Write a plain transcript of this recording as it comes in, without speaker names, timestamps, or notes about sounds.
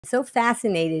So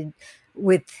fascinated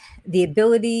with the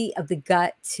ability of the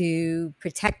gut to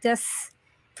protect us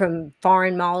from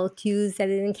foreign molecules that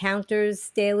it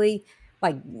encounters daily,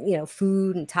 like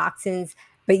food and toxins.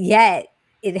 But yet,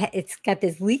 it's got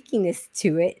this leakiness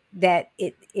to it that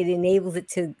it enables it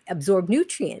to absorb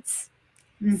nutrients.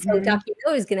 So Dr.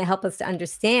 Miller is going to help us to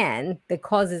understand the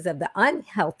causes of the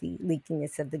unhealthy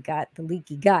leakiness of the gut, the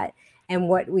leaky gut, and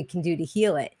what we can do to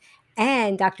heal it.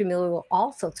 And Dr. Miller will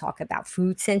also talk about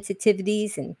food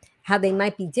sensitivities and how they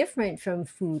might be different from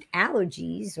food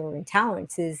allergies or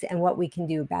intolerances and what we can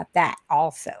do about that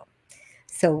also.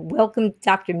 So welcome,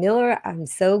 Dr. Miller. I'm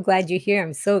so glad you're here.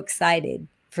 I'm so excited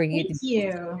for you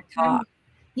to talk.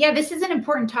 Yeah, this is an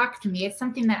important talk to me. It's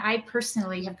something that I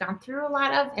personally have gone through a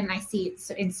lot of, and I see it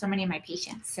in so many of my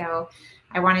patients. So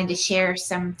I wanted to share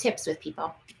some tips with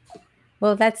people.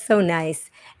 Well, that's so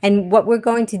nice. And what we're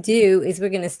going to do is we're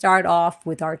going to start off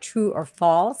with our true or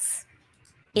false.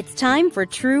 It's time for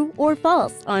True or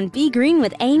False on Be Green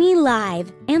with Amy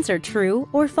Live. Answer true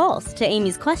or false to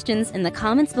Amy's questions in the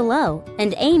comments below,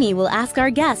 and Amy will ask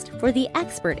our guest for the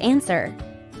expert answer.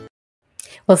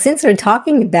 Well, since we're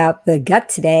talking about the gut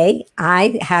today,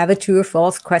 I have a true or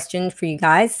false question for you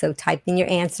guys. So type in your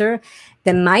answer.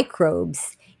 The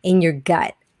microbes in your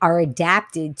gut are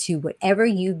adapted to whatever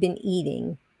you've been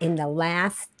eating in the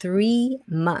last 3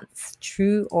 months.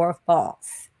 True or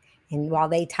false? And while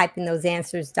they type in those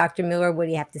answers, Dr. Miller, what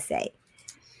do you have to say?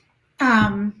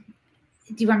 Do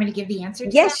you want me to give the answer?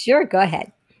 Yes, sure. Go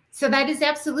ahead. So that is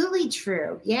absolutely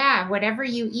true. Yeah, whatever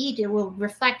you eat, it will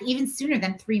reflect even sooner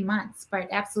than 3 months, but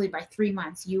absolutely by 3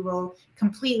 months, you will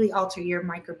completely alter your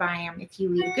microbiome if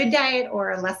you eat a good diet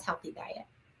or a less healthy diet.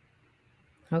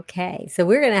 Okay, so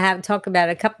we're going to talk about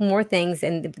a couple more things,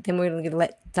 and then we're going to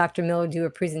let Dr. Miller do a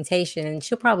presentation, and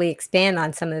she'll probably expand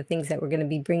on some of the things that we're going to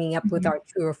be bringing up with our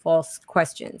true or false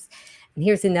questions. And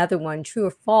here's another one, true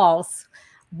or false.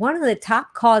 One of the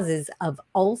top causes of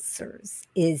ulcers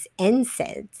is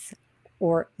NSAIDs,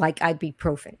 or like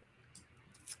ibuprofen.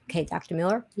 Okay, Dr.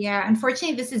 Miller? Yeah,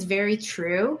 unfortunately, this is very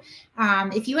true.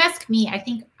 If you ask me, I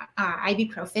think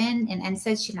ibuprofen and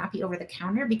NSAIDs should not be over the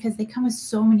counter because they come with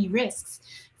so many risks.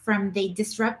 They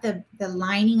disrupt the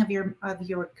lining of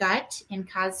your gut and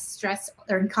cause stress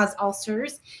or cause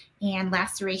ulcers and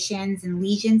lacerations and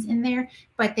lesions in there,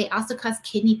 but they also cause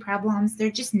kidney problems. They're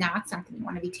just not something you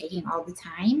want to be taking all the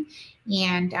time.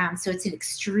 And so it's an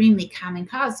extremely common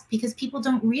cause because people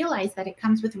don't realize that it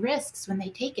comes with risks when they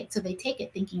take it. So they take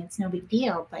it thinking it's no big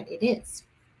deal, but it is.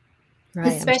 Right,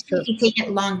 especially if you take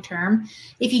it long term.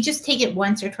 If you just take it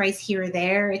once or twice here or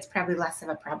there, it's probably less of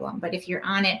a problem. But if you're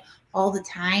on it all the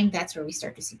time, that's where we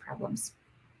start to see problems.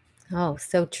 Oh,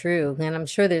 so true. And I'm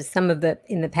sure there's some of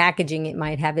in the packaging, it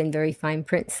might have in very fine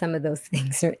print, some of those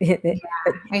things are in it.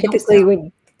 Yeah, typically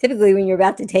when you're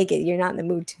about to take it, you're not in the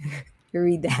mood to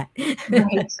read that.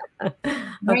 Right.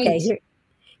 Okay,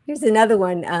 here's another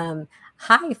one.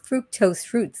 High fructose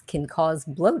fruits can cause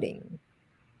bloating.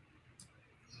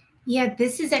 Yeah,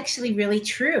 this is actually really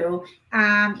true.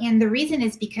 And the reason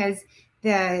is because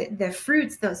the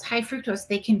fruits, those high fructose,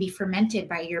 they can be fermented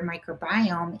by your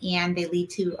microbiome and they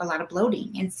lead to a lot of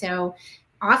bloating. And so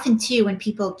often too, when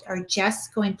people are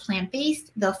just going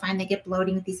plant-based, they'll find they get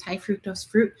bloating with these high fructose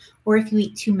fruit, or if you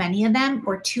eat too many of them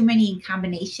or too many in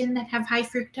combination that have high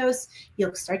fructose,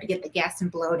 you'll start to get the gas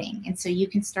and bloating. And so you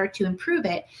can start to improve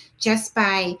it just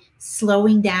by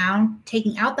slowing down,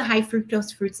 taking out the high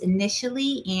fructose fruits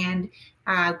initially and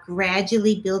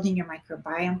gradually building your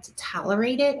microbiome to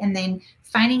tolerate it, and then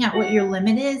finding out what your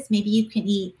limit is. Maybe you can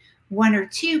eat 1 or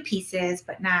 2 pieces,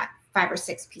 but not 5 or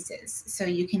 6 pieces. So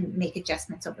you can make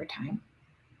adjustments over time.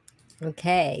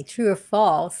 Okay, true or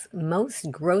false,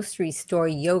 most grocery store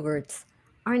yogurts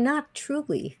are not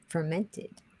truly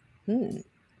fermented.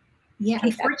 Yeah,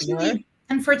 unfortunately,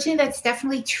 that's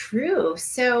definitely true.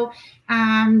 So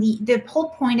the whole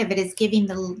point of it is giving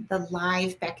the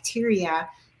live bacteria,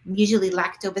 usually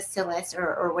lactobacillus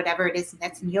or whatever it is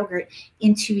that's in yogurt,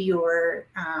 into your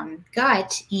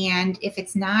gut. And if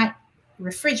it's not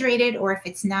refrigerated, or if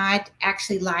it's not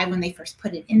actually live when they first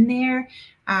put it in there,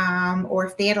 or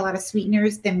if they had a lot of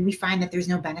sweeteners, then we find that there's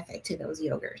no benefit to those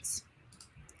yogurts.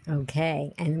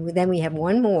 Okay, and then we have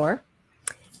one more.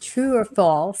 True or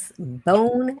false,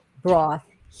 bone broth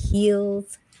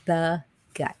heals the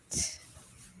gut.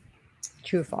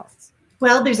 True or false?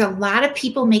 Well, there's a lot of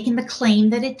people making the claim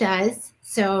that it does.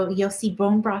 So you'll see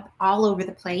bone broth all over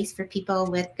the place for people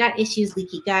with gut issues,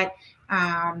 leaky gut.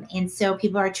 And so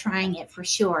people are trying it for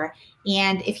sure.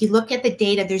 And if you look at the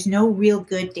data, there's no real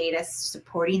good data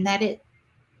supporting that it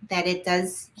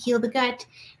does heal the gut.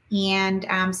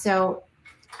 And so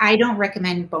I don't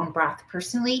recommend bone broth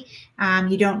personally.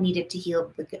 You don't need it to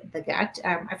heal the gut.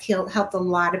 I've helped a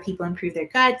lot of people improve their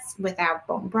guts without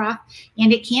bone broth,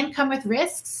 and it can come with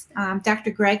risks.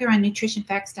 Dr. Greger on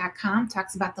nutritionfacts.com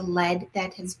talks about the lead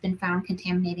that has been found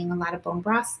contaminating a lot of bone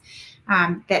broths.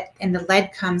 And the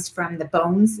lead comes from the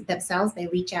bones themselves. They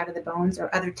leach out of the bones,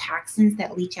 or other toxins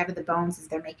that leach out of the bones as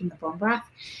they're making the bone broth.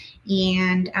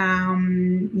 And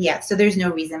yeah, so there's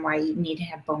no reason why you need to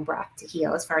have bone broth to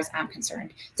heal, as far as I'm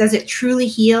concerned. Does it truly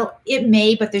heal? It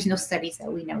may, but there's no studies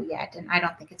that we know yet, and I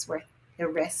don't think it's worth the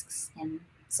risks, and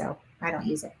so I don't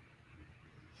use it.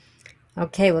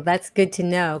 Okay, well, that's good to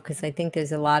know, because I think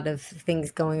there's a lot of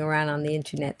things going around on the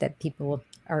internet that people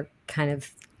are kind of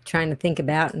trying to think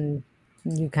about, and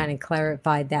you kind of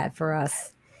clarified that for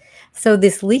us. So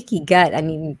this leaky gut, I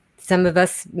mean, some of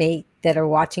us that are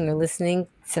watching or listening,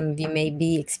 some of you may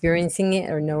be experiencing it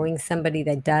or knowing somebody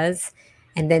that does.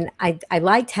 And then I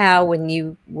liked how, when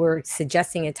you were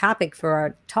suggesting a topic for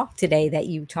our talk today, that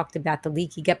you talked about the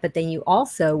leaky gut, but then you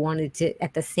also wanted to,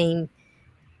 at the same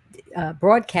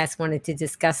broadcast, wanted to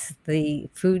discuss the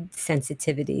food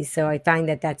sensitivities. So I find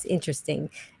that that's interesting.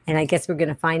 And I guess we're going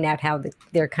to find out how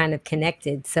they're kind of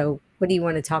connected. So what do you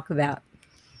want to talk about?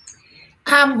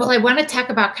 Well, I want to talk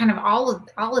about kind of all of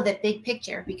the big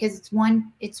picture, because it's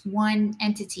one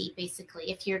entity,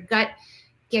 basically. If your gut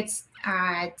gets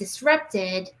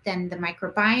disrupted, then the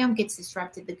microbiome gets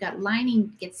disrupted, the gut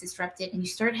lining gets disrupted, and you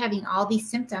start having all these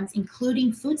symptoms,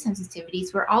 including food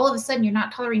sensitivities, where all of a sudden you're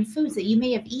not tolerating foods that you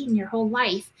may have eaten your whole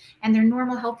life, and they're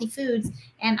normal, healthy foods,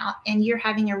 and you're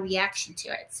having a reaction to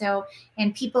it. So,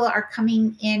 and people are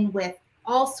coming in with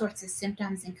all sorts of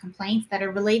symptoms and complaints that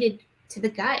are related to the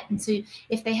gut. And so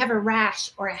if they have a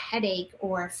rash or a headache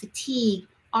or fatigue,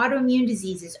 autoimmune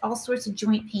diseases, all sorts of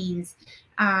joint pains,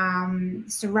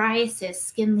 psoriasis,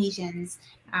 skin lesions,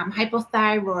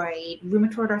 hypothyroid,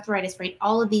 rheumatoid arthritis, right?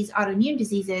 All of these autoimmune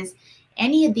diseases,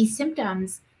 any of these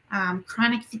symptoms,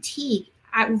 chronic fatigue,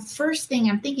 first thing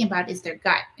I'm thinking about is their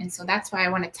gut. And so that's why I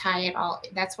want to tie it all.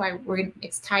 That's why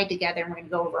it's tied together, and we're going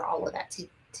to go over all of that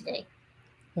today.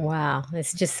 Wow,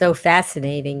 it's just so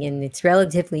fascinating, and it's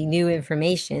relatively new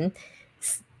information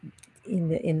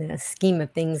in the scheme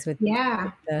of things with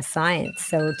the science.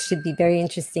 So it should be very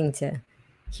interesting to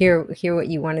hear what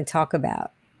you want to talk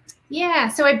about. Yeah,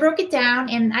 so I broke it down,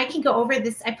 and I can go over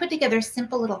this. I put together a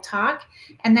simple little talk,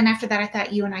 and then after that, I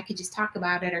thought you and I could just talk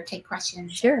about it or take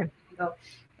questions. Sure. So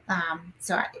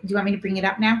do you want me to bring it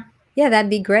up now? Yeah,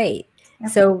 that'd be great. Okay.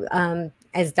 So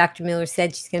as Dr. Miller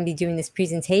said, she's going to be doing this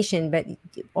presentation, but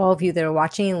all of you that are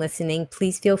watching and listening,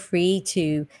 please feel free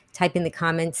to type in the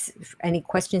comments any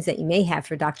questions that you may have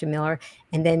for Dr. Miller.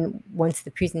 And then once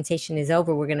the presentation is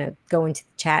over, we're going to go into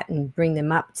the chat and bring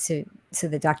them up so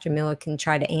that Dr. Miller can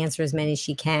try to answer as many as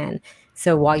she can.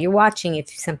 So while you're watching, if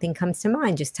something comes to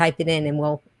mind, just type it in and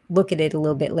we'll look at it a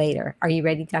little bit later. Are you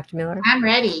ready, Dr. Miller? I'm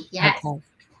ready. Yes. Okay.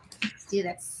 Let's do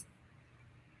this.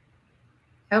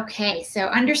 Okay, so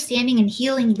understanding and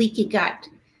healing leaky gut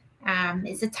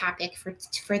is a topic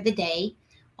for the day.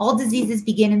 All diseases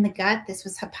begin in the gut. This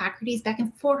was Hippocrates back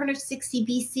in 460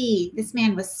 BC. This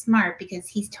man was smart, because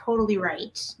he's totally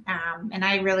right. And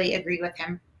I really agree with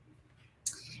him.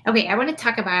 Okay, I want to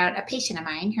talk about a patient of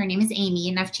mine. Her name is Amy,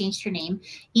 and I've changed her name.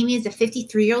 Amy is a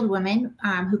 53-year-old woman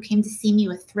who came to see me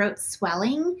with throat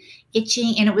swelling,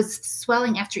 itching, and it was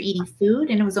swelling after eating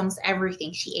food, and it was almost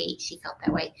everything she ate. She felt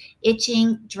that way.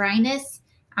 Itching, dryness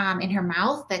in her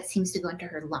mouth that seems to go into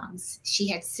her lungs. She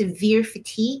had severe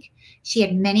fatigue. She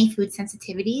had many food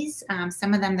sensitivities.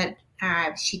 Some of them that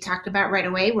she talked about right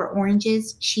away were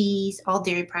oranges, cheese, all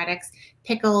dairy products,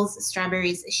 pickles,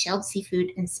 strawberries, shelled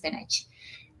seafood, and spinach.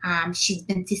 She's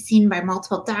been seen by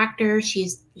multiple doctors.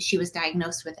 She was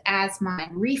diagnosed with asthma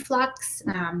and reflux,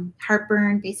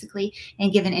 heartburn, basically,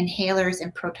 and given inhalers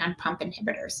and proton pump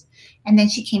inhibitors. And then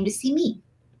she came to see me.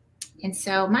 And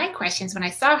so my questions when I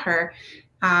saw her,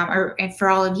 and for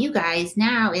all of you guys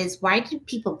now, is why did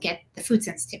people get the food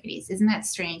sensitivities? Isn't that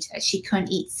strange that she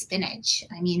couldn't eat spinach?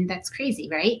 I mean, that's crazy,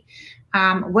 right?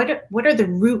 What are the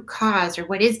root cause, or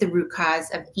what is the root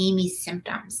cause of Amy's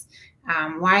symptoms?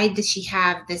 Why does she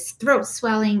have this throat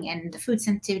swelling and the food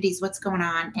sensitivities? What's going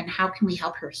on, and how can we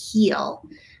help her heal?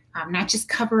 Not just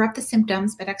cover up the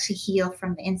symptoms, but actually heal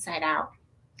from the inside out.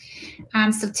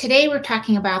 So today we're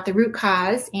talking about the root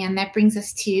cause, and that brings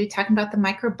us to talking about the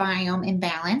microbiome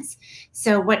imbalance.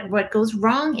 So what goes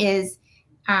wrong is,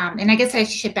 and I guess I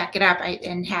should back it up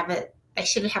I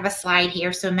should have a slide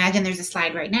here. So imagine there's a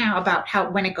slide right now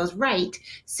about when it goes right.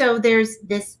 So there's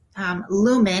this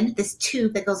lumen, this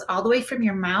tube that goes all the way from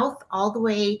your mouth, all the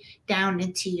way down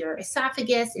into your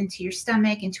esophagus, into your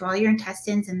stomach, into all your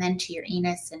intestines, and then to your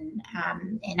anus and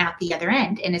out the other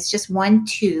end. And it's just one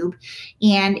tube,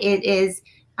 and it is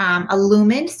a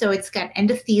lumen. So it's got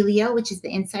endothelium, which is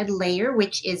the inside layer,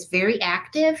 which is very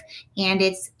active, and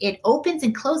it opens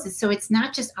and closes. So it's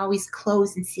not just always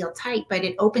closed and sealed tight, but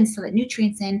it opens to let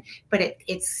nutrients in, but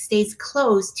it stays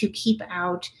closed to keep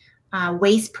out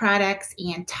waste products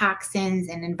and toxins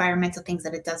and environmental things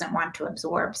that it doesn't want to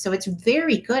absorb. So it's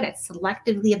very good at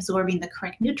selectively absorbing the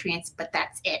correct nutrients, but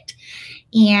that's it.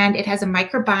 And it has a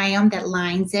microbiome that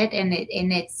lines it, and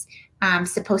it's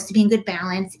supposed to be in good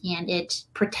balance, and it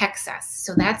protects us.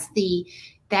 So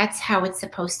that's how it's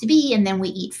supposed to be. And then we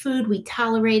eat food, we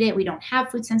tolerate it, we don't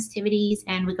have food sensitivities,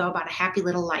 and we go about a happy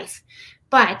little life.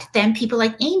 But then people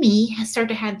like Amy start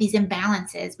to have these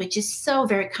imbalances, which is so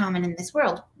very common in this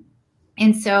world.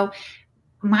 And so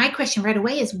my question right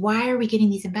away is, why are we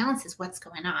getting these imbalances? What's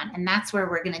going on? And that's where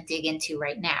we're going to dig into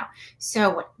right now.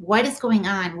 So what is going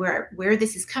on, where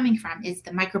this is coming from, is the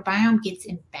microbiome gets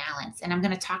imbalanced. And I'm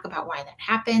going to talk about why that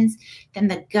happens. Then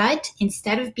the gut,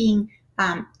 instead of being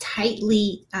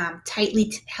tightly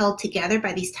held together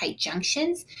by these tight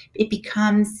junctions, it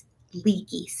becomes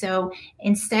leaky. So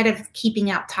instead of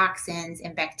keeping out toxins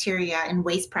and bacteria and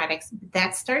waste products,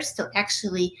 that starts to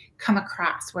actually come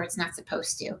across where it's not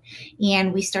supposed to.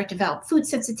 And we start to develop food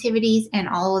sensitivities and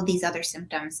all of these other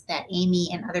symptoms that Amy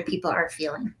and other people are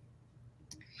feeling.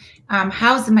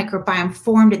 How's the microbiome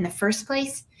formed in the first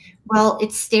place? Well,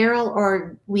 it's sterile,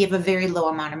 or we have a very low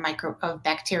amount of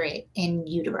bacteria in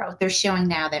utero. They're showing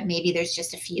now that maybe there's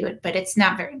just a few, but it's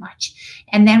not very much.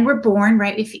 And then we're born,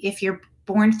 right? If you're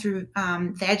born through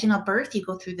vaginal birth, you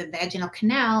go through the vaginal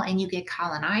canal and you get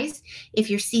colonized. If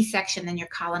you're C-section, then you're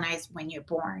colonized when you're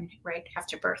born, right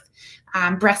after birth.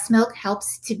 Breast milk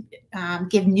helps to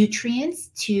give nutrients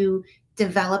to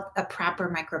develop a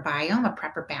proper microbiome, a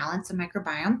proper balance of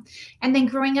microbiome. And then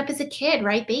growing up as a kid,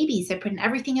 right? Babies, they're putting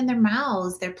everything in their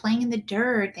mouths. They're playing in the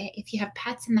dirt. If you have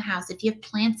pets in the house, if you have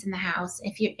plants in the house,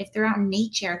 if they're out in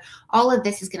nature, all of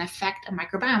this is going to affect a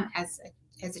microbiome as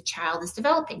a child is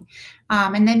developing.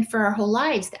 And then for our whole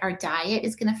lives, our diet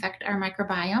is going to affect our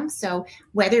microbiome. So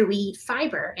whether we eat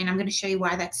fiber, and I'm going to show you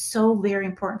why that's so very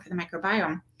important for the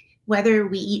microbiome, whether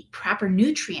we eat proper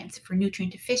nutrients, if we're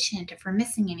nutrient deficient, if we're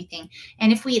missing anything.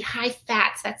 And if we eat high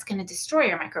fats, that's going to destroy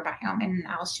our microbiome. And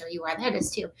I'll show you why that is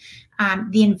too.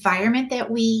 The environment that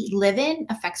we live in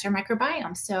affects our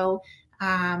microbiome. So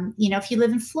if you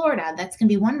live in Florida, that's going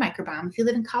to be one microbiome. If you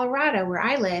live in Colorado, where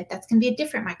I live, that's going to be a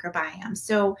different microbiome.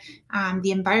 So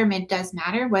the environment does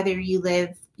matter, whether you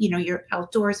live, you're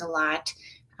outdoors a lot,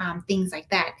 things like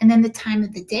that. And then the time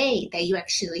of the day that you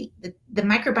actually, the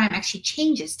microbiome actually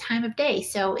changes time of day.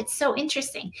 So it's so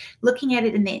interesting looking at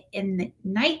it in the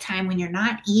nighttime when you're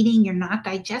not eating, you're not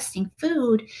digesting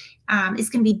food, it's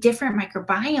going to be different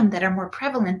microbiome that are more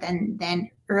prevalent than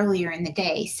earlier in the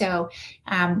day. So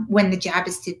when the job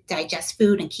is to digest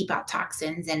food and keep out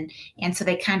toxins, and so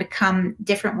they kind of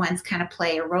different ones kind of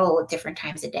play a role at different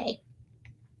times of day.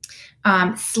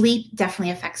 Sleep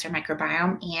definitely affects our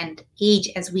microbiome, and age,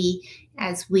 as we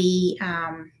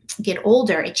get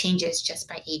older, it changes just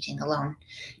by aging alone.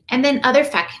 And then other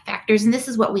factors, and this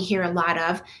is what we hear a lot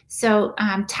of. So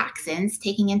toxins,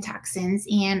 taking in toxins,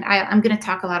 and I'm going to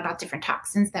talk a lot about different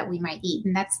toxins that we might eat,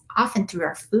 and that's often through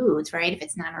our foods, right? If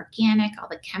it's non-organic, all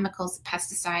the chemicals,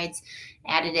 pesticides,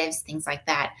 additives, things like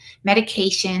that.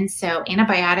 Medications, so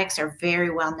antibiotics are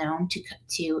very well known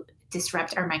to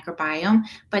disrupt our microbiome,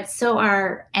 but so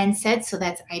are NSAIDs, so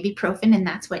that's ibuprofen, and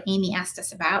that's what Amy asked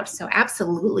us about. So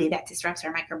absolutely, that disrupts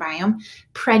our microbiome.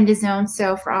 Prednisone,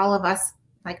 so for all of us,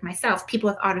 like myself, people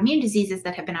with autoimmune diseases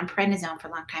that have been on prednisone for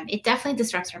a long time, it definitely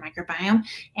disrupts our microbiome,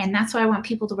 and that's why I want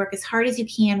people to work as hard as you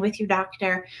can with your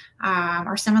doctor,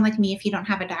 or someone like me if you don't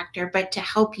have a doctor, but to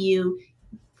help you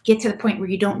get to the point where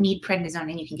you don't need prednisone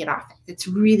and you can get off it. It's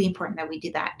really important that we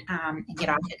do that and get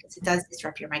off it, because it does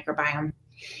disrupt your microbiome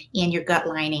and your gut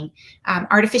lining.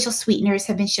 Artificial sweeteners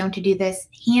have been shown to do this.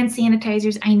 Hand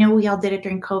sanitizers, I know we all did it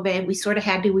during COVID. We sort of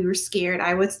had to, we were scared.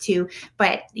 I was too,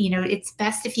 but it's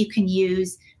best if you can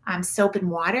use soap and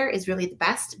water is really the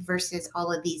best versus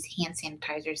all of these hand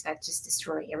sanitizers that just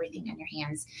destroy everything on your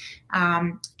hands.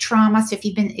 Trauma, so if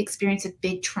you've been experiencing a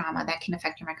big trauma, that can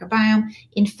affect your microbiome.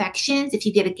 Infections, if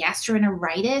you get a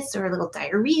gastroenteritis or a little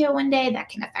diarrhea one day, that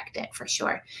can affect it for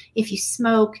sure. If you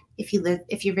smoke, if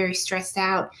you're very stressed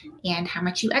out, and how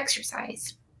much you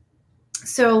exercise.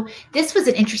 So this was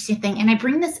an interesting thing. And I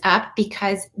bring this up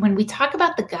because when we talk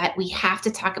about the gut, we have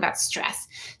to talk about stress.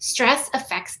 Stress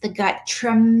affects the gut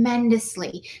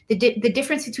tremendously. The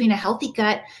difference between a healthy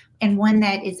gut and one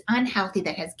that is unhealthy,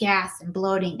 that has gas and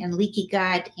bloating and leaky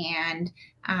gut and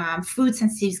food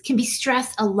sensitivities, can be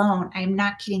stress alone. I'm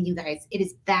not kidding you guys. It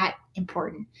is that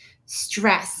important.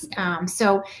 Stress.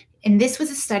 And this was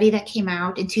a study that came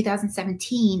out in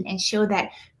 2017 and showed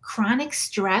that chronic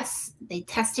stress, they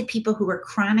tested people who were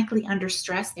chronically under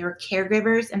stress. They were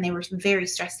caregivers and they were very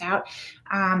stressed out,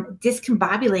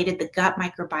 discombobulated the gut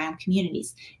microbiome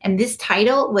communities. And this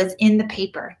title was in the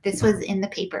paper. This was in the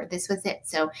paper. This was it.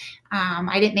 So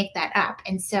I didn't make that up.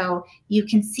 And so you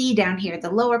can see down here,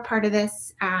 the lower part of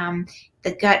this,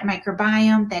 the gut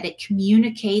microbiome, that it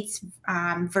communicates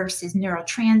versus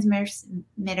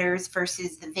neurotransmitters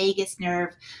versus the vagus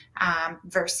nerve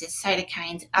versus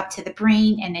cytokines up to the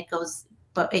brain, and it goes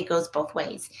both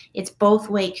ways. It's both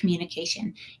way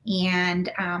communication.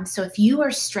 And so if you are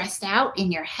stressed out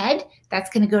in your head, that's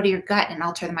going to go to your gut and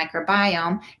alter the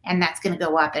microbiome, and that's going to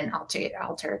go up and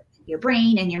alter your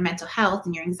brain and your mental health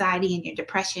and your anxiety and your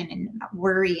depression and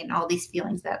worry and all these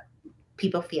feelings that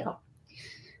people feel.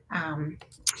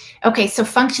 Okay, so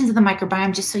functions of the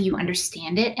microbiome, just so you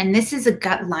understand it. And this is a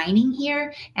gut lining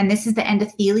here, and this is the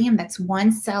endothelium that's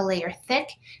one cell layer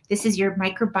thick. This is your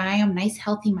microbiome, nice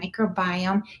healthy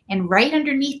microbiome. And right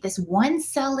underneath this one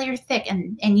cell layer thick,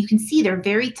 and you can see they're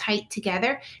very tight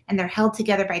together, and they're held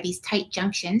together by these tight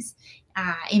junctions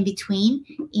in between.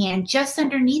 And just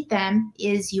underneath them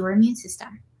is your immune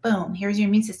system. Boom, here's your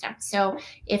immune system. So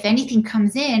if anything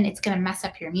comes in, it's going to mess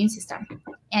up your immune system.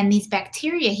 And these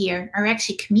bacteria here are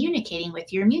actually communicating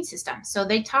with your immune system. So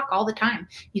they talk all the time.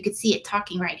 You could see it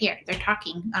talking right here. They're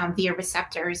talking via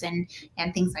receptors and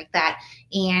things like that.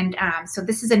 And so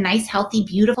this is a nice, healthy,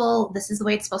 beautiful, this is the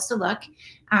way it's supposed to look.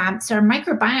 So our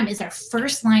microbiome is our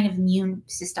first line of immune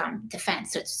system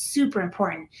defense. So it's super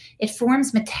important. It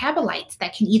forms metabolites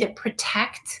that can either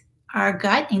protect our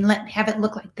gut and have it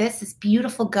look like this. This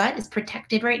beautiful gut is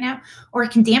protected right now, or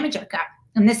it can damage our gut.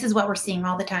 And this is what we're seeing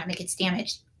all the time. It gets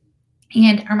damaged.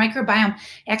 And our microbiome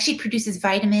actually produces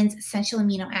vitamins, essential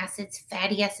amino acids,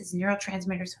 fatty acids,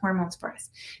 neurotransmitters, hormones for us.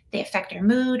 They affect our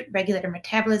mood, regulate our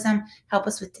metabolism, help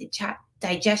us with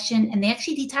digestion, and they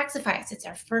actually detoxify us. It's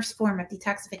our first form of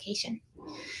detoxification.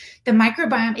 The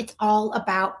microbiome, it's all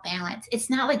about balance. It's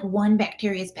not like one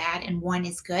bacteria is bad and one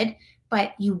is good,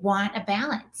 but you want a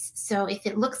balance. So if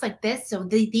it looks like this, so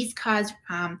these cause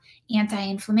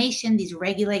anti-inflammation, these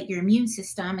regulate your immune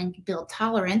system and build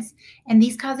tolerance, and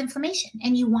these cause inflammation.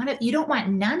 And you don't want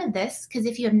none of this, because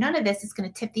if you have none of this, it's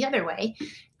going to tip the other way.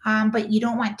 But you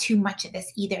don't want too much of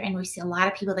this either. And we see a lot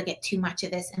of people that get too much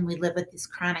of this, and we live with this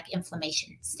chronic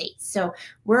inflammation state. So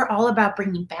we're all about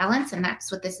bringing balance, and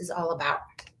that's what this is all about.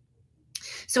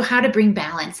 So how to bring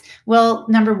balance? Well,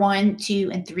 number 1, 2,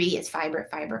 and 3 is fiber,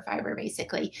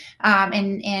 basically.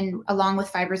 And along with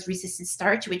fiber is resistant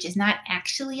starch, which is not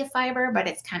actually a fiber, but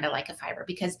it's kind of like a fiber,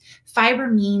 because fiber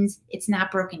means it's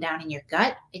not broken down in your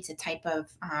gut. It's a type of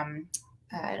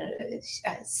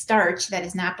starch that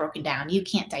is not broken down. You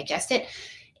can't digest it,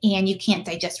 and you can't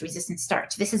digest resistant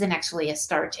starch. This isn't actually a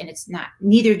starch, and it's not.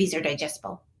 Neither of these are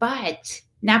digestible, but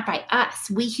not by us.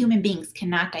 We human beings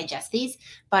cannot digest these,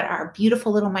 but our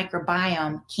beautiful little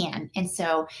microbiome can. And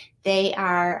so they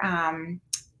are,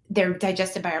 they're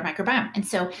digested by our microbiome. And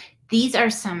so these are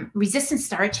some resistant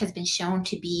starch has been shown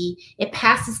to be, it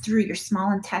passes through your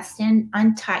small intestine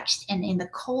untouched, and in the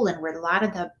colon, where a lot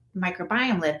of the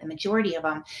microbiome live, the majority of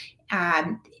them,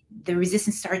 the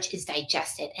resistant starch is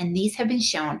digested. And these have been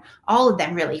shown, all of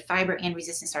them really, fiber and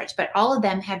resistant starch, but all of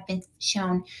them have been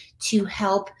shown to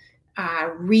help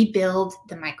rebuild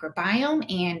the microbiome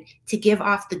and to give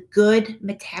off the good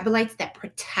metabolites that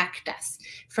protect us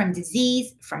from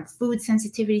disease, from food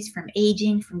sensitivities, from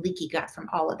aging, from leaky gut, from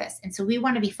all of this. And so we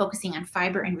want to be focusing on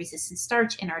fiber and resistant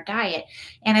starch in our diet.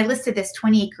 And I listed this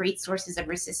 28 great sources of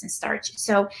resistant starch.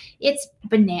 So it's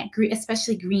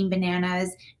especially green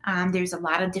bananas. There's a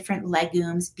lot of different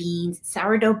legumes, beans,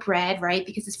 sourdough bread, right?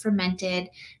 Because it's fermented.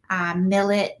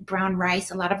 Millet, brown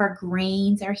rice, a lot of our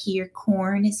grains are here.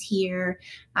 Corn is here.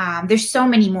 There's so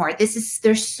many more.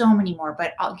 There's so many more.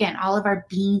 But again, all of our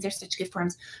beans are such good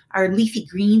forms. Our leafy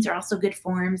greens are also good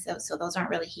forms. So those aren't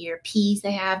really here. Peas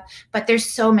they have, but there's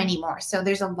so many more. So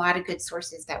there's a lot of good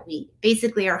sources that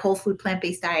basically our whole food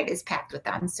plant-based diet is packed with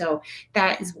them. So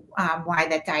that is why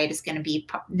that diet is going to be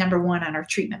number 1 on our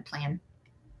treatment plan.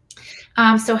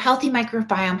 So healthy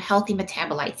microbiome, healthy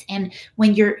metabolites. And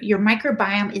when your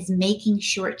microbiome is making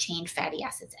short chain fatty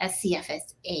acids,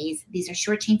 SCFAs, these are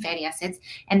short chain fatty acids,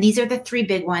 and these are the three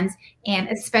big ones, and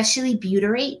especially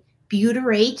butyrate.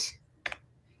 Butyrate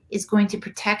is going to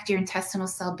protect your intestinal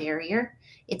cell barrier.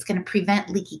 It's going to prevent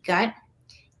leaky gut.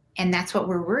 And that's what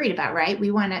we're worried about, right?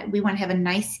 We want to have a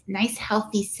nice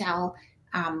healthy cell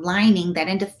lining, that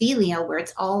endothelium, where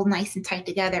it's all nice and tight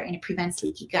together, and it prevents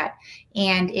leaky gut.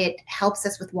 And it helps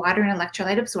us with water and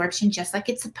electrolyte absorption, just like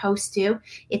it's supposed to.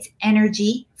 It's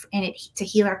energy and to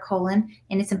heal our colon,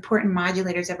 and it's important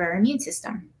modulators of our immune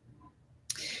system.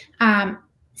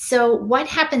 So what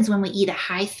happens when we eat a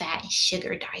high fat and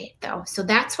sugar diet, though? So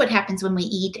that's what happens when we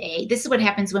eat this is what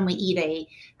happens when we eat a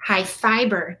high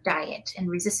fiber diet and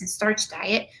resistant starch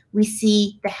diet. We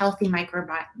see the healthy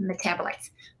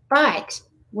metabolites. But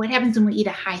what happens when we eat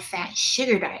a high fat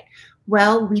sugar diet?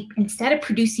 Well, instead of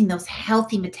producing those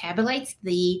healthy metabolites,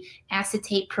 the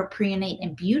acetate, propionate,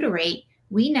 and butyrate,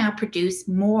 we now produce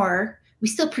more. We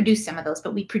still produce some of those,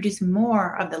 but we produce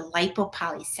more of the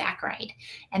lipopolysaccharide.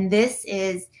 And this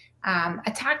is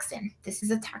a toxin. This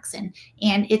is a toxin,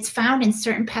 and it's found in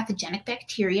certain pathogenic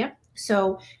bacteria.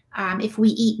 So if we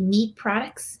eat meat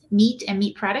and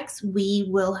meat products, we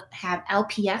will have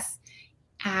LPS.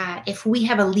 If we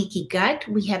have a leaky gut,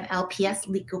 we have LPS,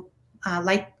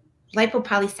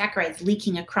 lipopolysaccharides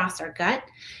leaking across our gut.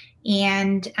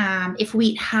 And if we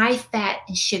eat high fat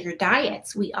and sugar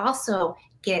diets, we also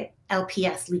get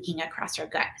LPS leaking across our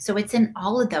gut. So it's in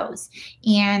all of those.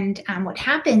 And what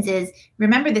happens is,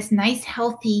 remember this nice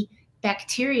healthy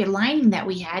bacteria lining that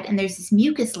we had, and there's this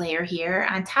mucus layer here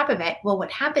on top of it. Well,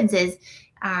 what happens is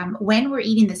when we're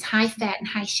eating this high fat and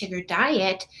high sugar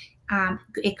diet,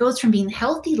 it goes from being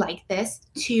healthy like this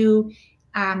to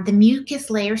the mucus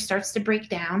layer starts to break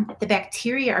down. The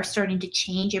bacteria are starting to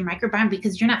change your microbiome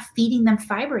because you're not feeding them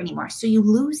fiber anymore. So you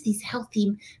lose these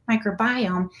healthy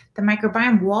microbiome. The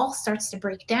microbiome wall starts to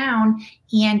break down,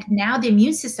 and now the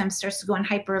immune system starts to go on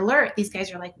hyper alert. These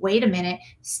guys are like, wait a minute,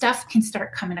 stuff can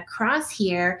start coming across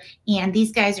here, and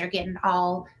these guys are getting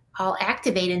all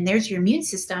activated, and there's your immune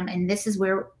system. And this is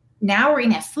where now we're going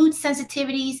to have food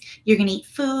sensitivities. You're going to eat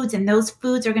foods, and those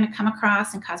foods are going to come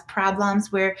across and cause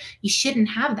problems where you shouldn't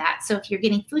have that. So if you're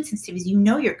getting food sensitivities, you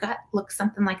know your gut looks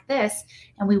something like this,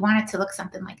 and we want it to look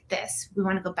something like this. We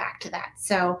want to go back to that.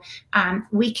 So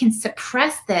we can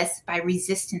suppress this by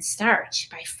resistant starch,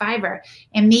 by fiber,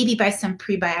 and maybe by some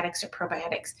prebiotics or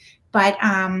probiotics. But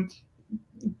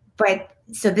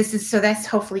so that's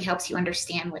hopefully helps you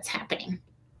understand what's happening.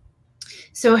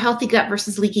 So healthy gut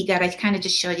versus leaky gut, I kind of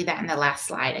just showed you that in the last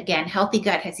slide. Again, healthy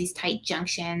gut has these tight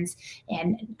junctions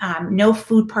and no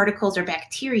food particles or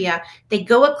bacteria. They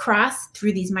go across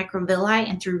through these microvilli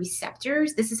and through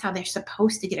receptors. This is how they're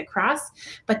supposed to get across,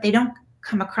 but they don't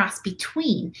come across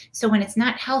between. So when it's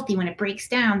not healthy, when it breaks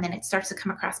down, then it starts to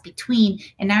come across between,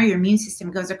 and now your immune system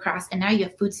goes across, and now you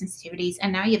have food sensitivities,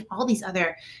 and now you have all these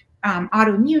other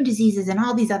autoimmune diseases and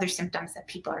all these other symptoms that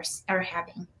people are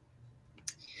having.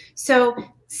 So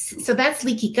that's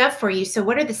leaky gut for you. So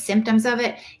what are the symptoms of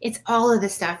it? It's all of the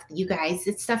stuff, you guys.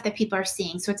 It's stuff that people are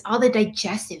seeing. So it's all the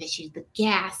digestive issues, the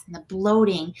gas and the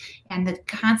bloating and the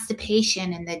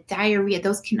constipation and the diarrhea.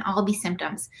 Those can all be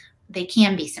symptoms. They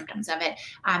can be symptoms of it.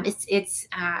 It's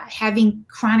having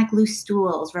chronic loose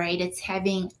stools, right? It's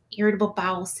having irritable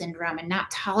bowel syndrome and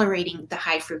not tolerating the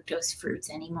high fructose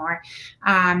fruits anymore.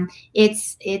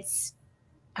 It's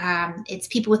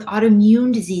people with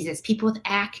autoimmune diseases, people with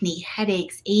acne,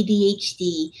 headaches,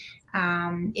 ADHD.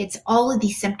 It's all of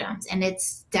these symptoms, and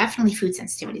it's definitely food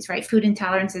sensitivities, right? Food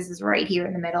intolerances is right here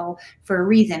in the middle for a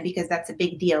reason, because that's a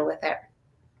big deal with it.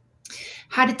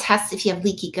 How to test if you have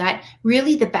leaky gut.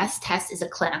 Really, the best test is a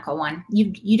clinical one.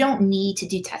 You don't need to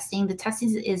do testing. The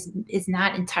testing is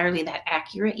not entirely that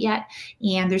accurate yet,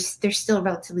 and there's still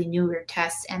relatively newer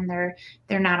tests, and they're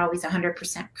not always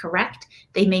 100% correct.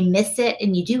 They may miss it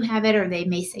and you do have it, or they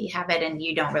may say you have it and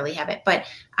you don't really have it. But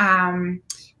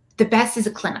the best is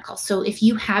a clinical. So if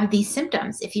you have these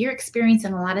symptoms, if you're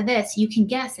experiencing a lot of this, you can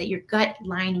guess that your gut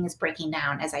lining is breaking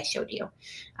down, as I showed you.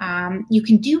 You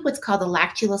can do what's called a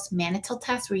lactulose mannitol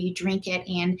test, where you drink it,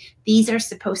 and these are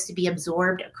supposed to be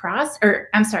absorbed across, or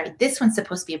I'm sorry, this one's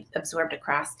supposed to be absorbed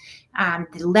across.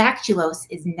 The lactulose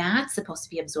is not supposed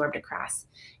to be absorbed across.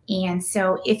 And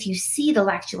so if you see the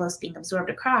lactulose being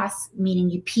absorbed across, meaning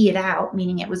you pee it out,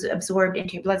 meaning it was absorbed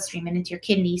into your bloodstream and into your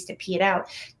kidneys to pee it out,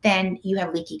 then you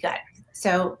have leaky gut.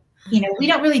 So, we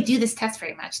don't really do this test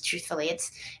very much, truthfully.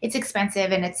 It's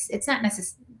expensive, and it's not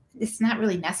necessary. it's not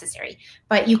really necessary,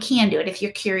 but you can do it if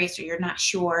you're curious or you're not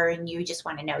sure and you just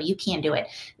want to know. You can do it.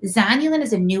 Zonulin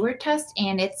is a newer test,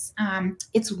 and it's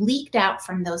leaked out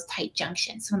from those tight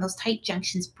junctions. So when those tight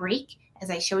junctions break, as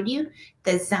I showed you,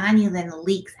 the zonulin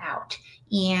leaks out,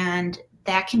 and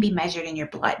that can be measured in your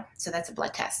blood. So that's a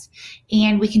blood test.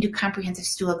 And we can do comprehensive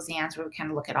stool exams where we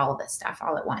kind of look at all of this stuff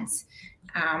all at once.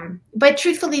 But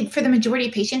truthfully, for the majority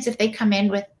of patients, if they come in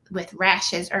with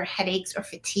rashes or headaches or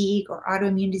fatigue or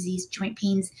autoimmune disease, joint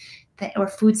pains, or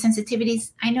food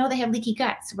sensitivities, I know they have leaky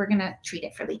gut. So we're going to treat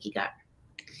it for leaky gut.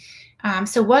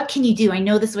 So what can you do? I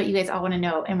know this is what you guys all want to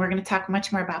know, and we're going to talk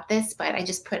much more about this, but I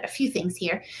just put a few things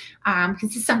here because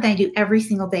this is something I do every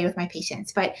single day with my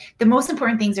patients. But the most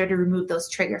important things are to remove those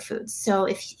trigger foods. So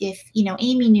if you know,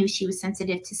 Amy knew she was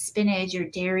sensitive to spinach or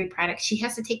dairy products, she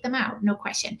has to take them out, no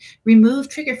question. Remove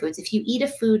trigger foods. If you eat a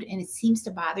food and it seems to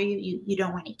bother you, you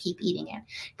don't want to keep eating it.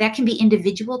 That can be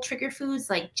individual trigger foods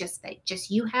like just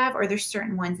you have, or there's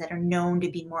certain ones that are known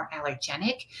to be more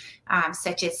allergenic,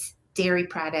 such as dairy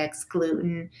products,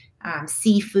 gluten,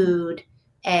 seafood,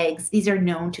 eggs. These are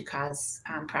known to cause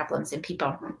problems in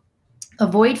people.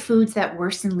 Avoid foods that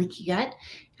worsen leaky gut.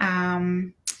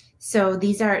 So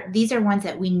these are ones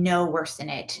that we know worsen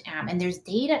it. And there's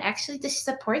data actually to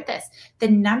support this. The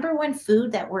number one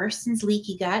food that worsens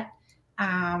leaky gut,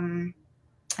 I'm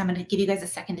going to give you guys a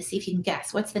second to see if you can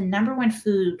guess. What's the number one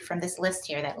food from this list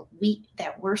here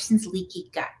that worsens leaky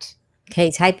gut? Okay,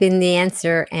 type in the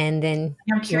answer and then.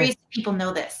 I'm curious if people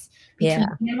know this. Between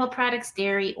animal products,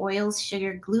 dairy, oils,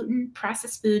 sugar, gluten,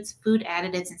 processed foods, food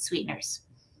additives, and sweeteners.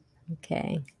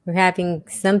 Okay, we're having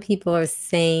some people are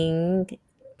saying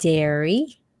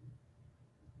dairy.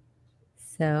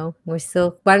 So we're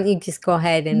still, why don't you just go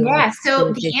ahead and. Yeah,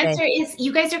 so the answer is,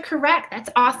 you guys are correct. That's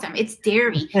awesome. It's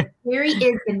dairy. Dairy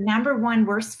is the number one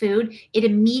worst food. It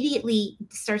immediately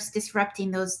starts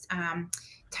disrupting those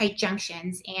tight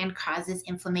junctions and causes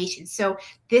inflammation. So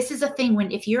this is a thing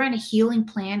when, if you're on a healing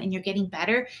plan and you're getting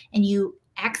better and you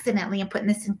accidentally, I'm putting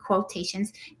this in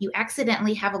quotations, you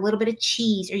accidentally have a little bit of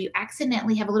cheese or you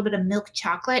accidentally have a little bit of milk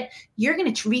chocolate, you're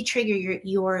going to re-trigger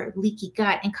your leaky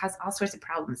gut and cause all sorts of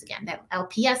problems again. That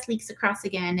LPS leaks across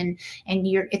again, and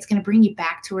it's going to bring you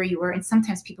back to where you were. And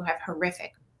sometimes people have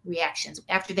horrific reactions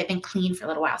after they've been clean for a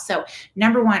little while. So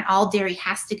number one, all dairy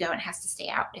has to go and has to stay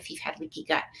out if you've had leaky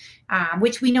gut,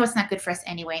 which we know it's not good for us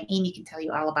anyway. And Amy can tell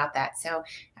you all about that. So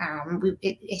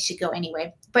it should go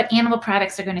anyway. But animal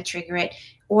products are going to trigger it.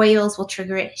 Oils will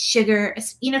trigger it. Sugar,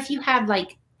 you know, if you have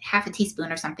like half a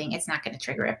teaspoon or something, it's not going to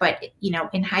trigger it. But, you know,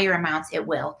 in higher amounts, it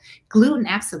will. Gluten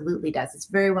absolutely does. It's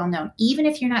very well known. Even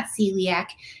if you're not celiac,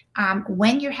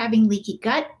 when you're having leaky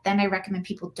gut, then I recommend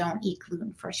people don't eat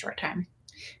gluten for a short time.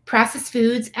 Processed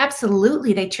foods,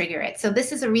 absolutely, they trigger it. So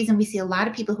this is a reason we see a lot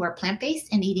of people who are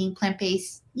plant-based and eating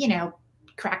plant-based, you know,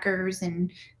 crackers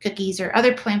and cookies or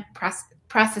other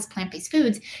processed plant-based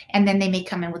foods, and then they may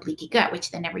come in with leaky gut, which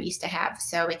they never used to have.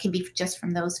 So it can be just from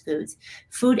those foods.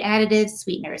 Food additives,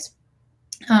 sweeteners.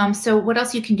 So what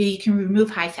else you can do? You can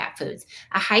remove high-fat foods.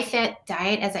 A high-fat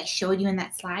diet, as I showed you in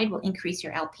that slide, will increase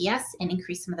your LPS and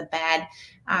increase some of the bad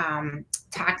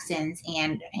toxins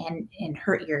and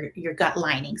hurt your gut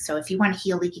lining. So if you want to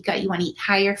heal leaky gut, you want to eat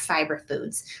higher fiber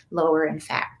foods, lower in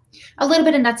fat. A little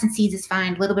bit of nuts and seeds is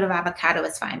fine. A little bit of avocado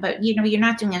is fine. But, you know, you're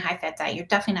not doing a high-fat diet. You're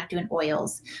definitely not doing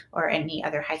oils or any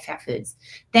other high-fat foods.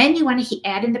 Then you want to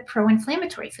add in the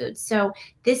pro-inflammatory foods. So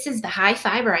this is the high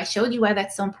fiber. I showed you why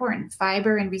that's so important.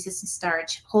 Fiber and resistant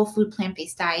starch, whole food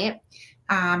plant-based diet.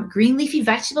 Green leafy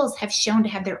vegetables have shown to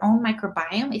have their own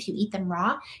microbiome if you eat them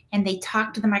raw, and they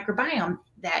talk to the microbiome.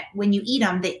 That when you eat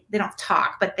them, they don't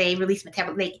talk, but they release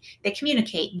metabolism. They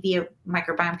communicate via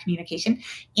microbiome communication,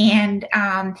 and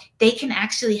they can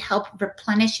actually help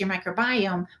replenish your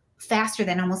microbiome faster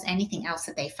than almost anything else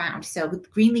that they found. So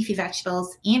green leafy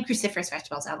vegetables and cruciferous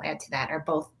vegetables, I'll add to that, are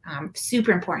both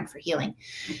super important for healing.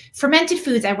 Fermented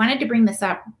foods, I wanted to bring this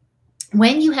up.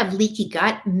 When you have leaky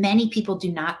gut, many people do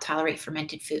not tolerate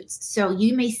fermented foods. So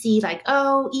you may see like,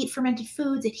 oh, eat fermented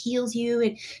foods, it heals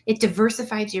you, it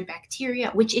diversifies your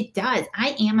bacteria, which it does.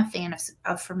 I am a fan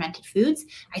of fermented foods.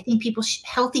 I think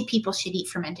healthy people should eat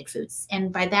fermented foods.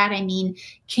 And by that, I mean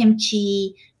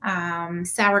kimchi,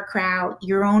 sauerkraut,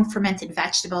 your own fermented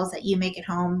vegetables that you make at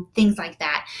home, things like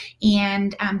that.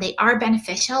 And they are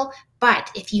beneficial.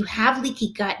 But if you have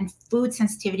leaky gut and food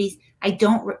sensitivities, I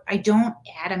don't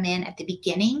add them in at the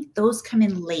beginning. Those come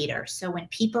in later. So when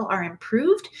people are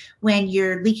improved, when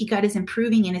your leaky gut is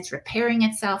improving and it's repairing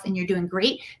itself and you're doing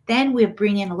great, then we'll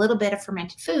bring in a little bit of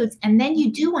fermented foods. And then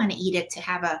you do want to eat it to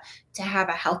have to have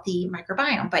a healthy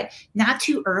microbiome, but not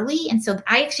too early. And so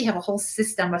I actually have a whole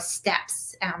system of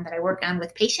steps that I work on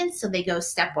with patients. So they go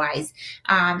stepwise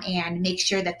and make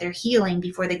sure that they're healing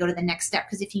before they go to the next step.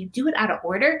 Because if you do it out of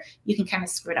order, you can kind of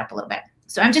screw it up a little bit.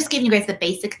 So I'm just giving you guys the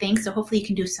basic things. So hopefully you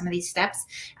can do some of these steps,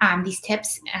 these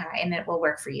tips, and it will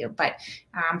work for you. But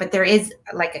there is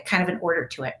like a kind of an order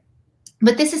to it.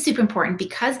 But this is super important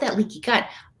because that leaky gut,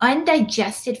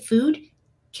 undigested food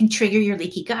can trigger your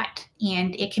leaky gut,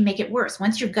 and it can make it worse.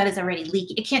 Once your gut is already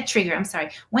leaky, it can't trigger, I'm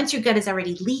sorry. Once your gut is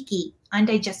already leaky,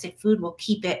 undigested food will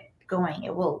keep it going.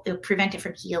 It'll prevent it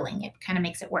from healing. It kind of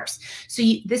makes it worse. So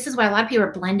this is why a lot of people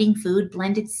are blending food,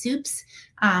 blended soups,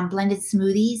 blended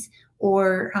smoothies,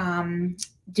 or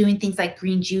doing things like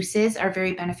green juices are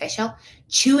very beneficial.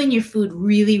 Chewing your food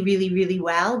really, really, really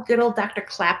well. Good old Dr.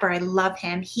 Clapper, I love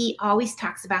him. He always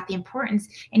talks about the importance,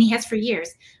 and he has for years,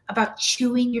 about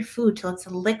chewing your food till it's a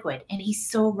liquid. And he's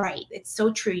so right. It's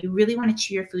so true. You really want to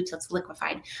chew your food till it's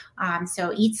liquefied.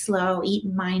 So eat slow, eat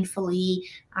mindfully,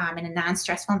 in a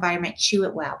non-stressful environment, chew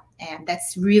it well. And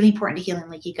that's really important to healing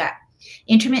leaky gut.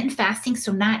 Intermittent fasting,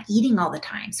 so not eating all the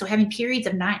time. So having periods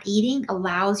of not eating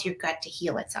allows your gut to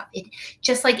heal itself. It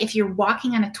just like if you're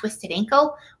walking on a twisted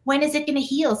ankle, when is it going to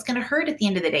heal? It's going to hurt at the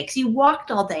end of the day because you walked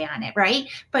all day on it, right?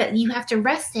 But you have to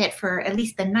rest it for at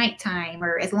least the nighttime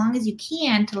or as long as you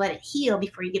can to let it heal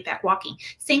before you get back walking.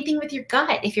 Same thing with your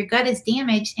gut. If your gut is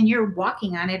damaged and you're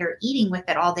walking on it or eating with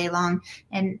it all day long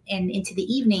and into the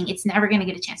evening, it's never going to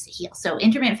get a chance to heal. So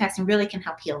intermittent fasting really can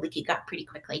help heal leaky gut pretty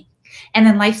quickly. And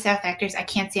then lifestyle factors, I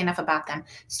can't say enough about them.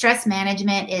 Stress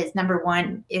management is number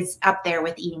one, is up there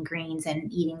with eating greens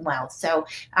and eating well. So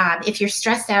if you're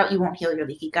stressed out, you won't heal your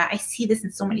leaky gut. I see this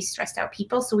in so many stressed out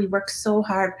people. So we work so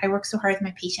hard. I work so hard with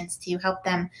my patients to help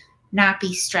them not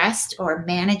be stressed or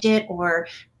manage it or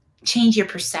change your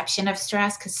perception of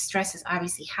stress, because stress is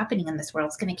obviously happening in this world.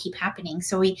 It's going to keep happening.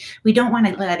 So we don't want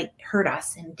to let it hurt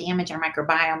us and damage our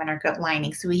microbiome and our gut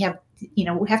lining. So we have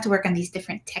to work on these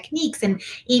different techniques. And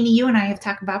Amy, you and I have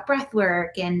talked about breath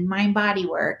work and mind body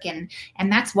work. And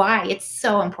that's why it's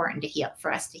so important to heal,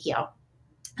 for us to heal.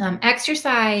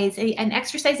 Exercise, an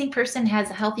exercising person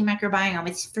has a healthy microbiome.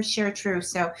 It's for sure true.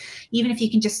 So even if you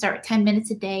can just start with 10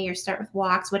 minutes a day or start with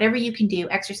walks, whatever you can do,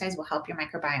 exercise will help your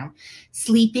microbiome.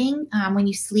 Sleeping, when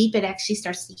you sleep, it actually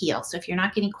starts to heal. So if you're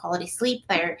not getting quality sleep,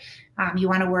 you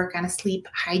want to work on a sleep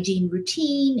hygiene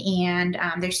routine. And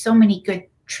there's so many good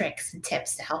tricks and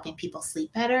tips to helping people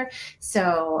sleep better.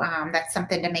 So that's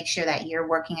something to make sure that you're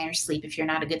working on your sleep if you're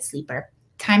not a good sleeper.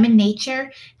 Time in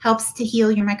nature helps to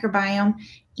heal your microbiome.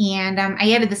 And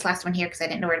I added this last one here because I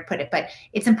didn't know where to put it, but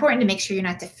it's important to make sure you're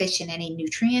not deficient in any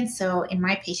nutrients. So in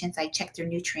my patients, I check their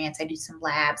nutrients. I do some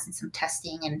labs and some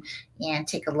testing and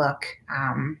take a look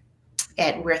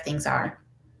at where things are.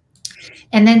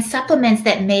 And then supplements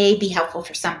that may be helpful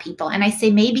for some people. And I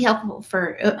say may be helpful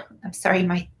for, I'm sorry,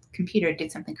 my computer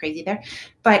did something crazy there,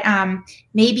 but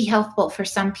may be helpful for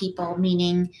some people,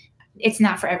 meaning it's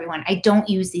not for everyone. I don't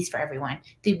use these for everyone.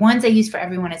 The ones I use for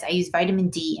everyone is I use vitamin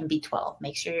D and B12.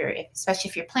 Make sure especially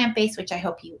if you're plant-based, which I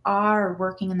hope you are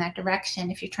working in that direction,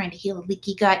 if you're trying to heal a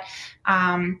leaky gut,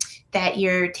 that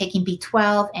you're taking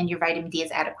B12 and your vitamin D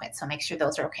is adequate. So make sure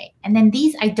those are okay. And then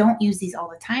these, I don't use these all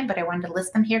the time, but I wanted to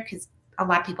list them here because a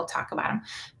lot of people talk about them.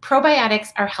 Probiotics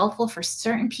are helpful for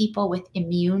certain people with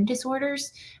immune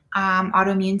disorders.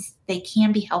 Autoimmunes, they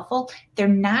can be helpful. They're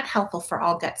not helpful for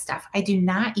all gut stuff. I do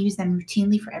not use them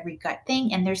routinely for every gut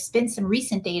thing. And there's been some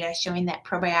recent data showing that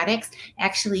probiotics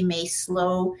actually may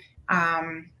slow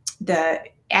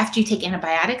after you take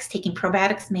antibiotics, taking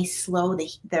probiotics may slow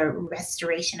the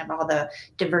restoration of all the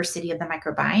diversity of the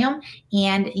microbiome.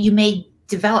 And you may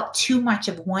develop too much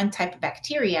of one type of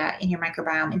bacteria in your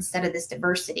microbiome instead of this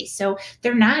diversity. So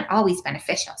they're not always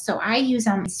beneficial. So I use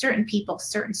them in certain people,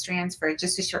 certain strands for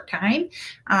just a short time,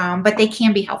 but they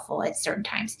can be helpful at certain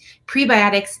times.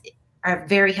 Prebiotics are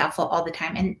very helpful all the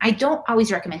time. And I don't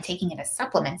always recommend taking it as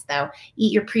supplements though.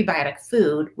 Eat your prebiotic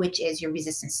food, which is your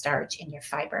resistant starch and your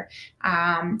fiber.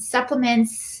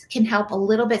 Supplements can help a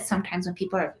little bit sometimes when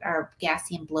people are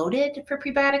gassy and bloated for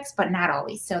prebiotics, but not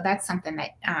always. So that's something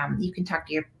that you can talk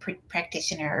to your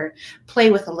practitioner or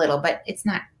play with a little, but it's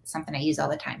not something I use all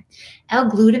the time.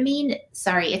 L-glutamine,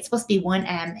 sorry, it's supposed to be 1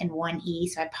 M and 1 E,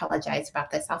 so I apologize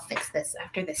about this. I'll fix this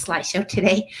after this slideshow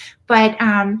today. But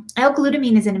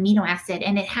L-glutamine is an amino acid,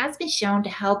 and it has been shown to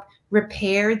help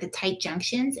repair the tight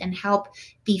junctions and help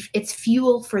it's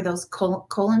fuel for those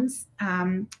colons,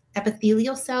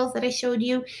 epithelial cells that I showed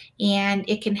you, and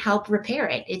it can help repair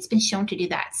it. It's been shown to do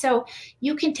that. So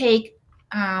you can take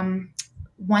 1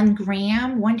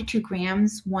 to 2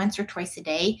 grams once or twice a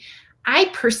day.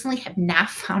 I personally have not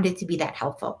found it to be that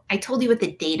helpful. I told you what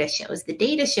the data shows. The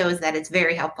data shows that it's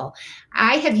very helpful.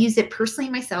 I have used it personally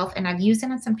myself, and I've used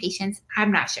it on some patients.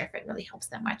 I'm not sure if it really helps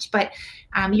that much, but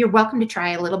you're welcome to try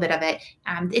a little bit of it.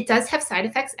 It does have side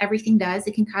effects. Everything does.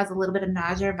 It can cause a little bit of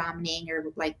nausea or vomiting, or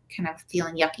like kind of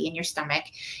feeling yucky in your stomach.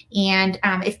 And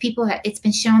if people it's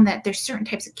been shown that there's certain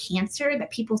types of cancer that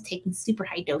people taking super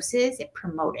high doses, it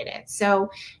promoted it.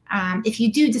 So if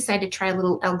you do decide to try a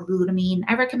little L-glutamine,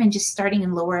 I recommend just starting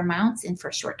in lower amounts and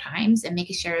for short times and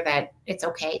making sure that it's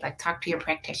okay. Like, talk to your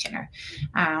practitioner.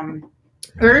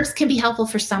 Herbs can be helpful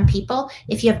for some people.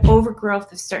 If you have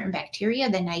overgrowth of certain bacteria,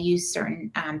 then I use certain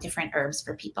different herbs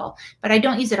for people. But I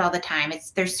don't use it all the time.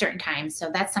 There's certain times, so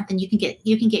that's something you can get.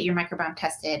 You can get your microbiome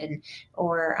tested, and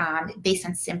or based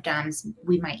on symptoms,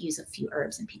 we might use a few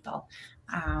herbs in people.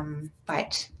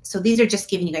 But so these are just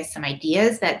giving you guys some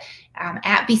ideas that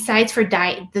besides for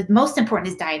diet, the most important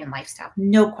is diet and lifestyle.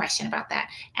 No question about that.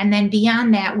 And then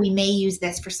beyond that, we may use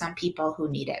this for some people who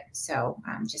need it. So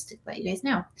just to let you guys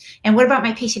know. And what about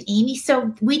my patient, Amy?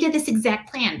 So we did this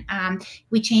exact plan.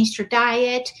 We changed her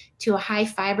diet to a high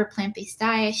fiber plant-based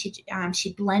diet.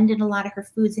 She blended a lot of her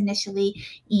foods initially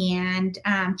and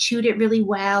chewed it really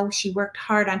well. She worked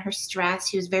hard on her stress.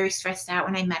 She was very stressed out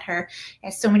when I met her,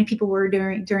 as so many people were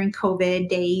during COVID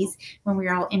days when we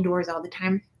were all indoors all the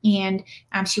time. And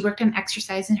she worked on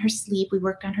exercise and her sleep. We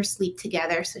worked on her sleep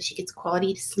together, so she gets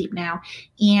quality sleep now,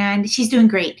 and she's doing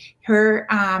great. Her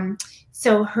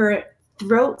so her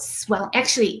throat swell.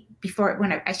 Actually,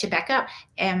 I should back up.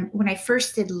 And when I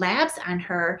first did labs on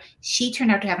her, she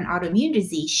turned out to have an autoimmune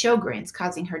disease, Sjogren's,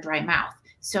 causing her dry mouth.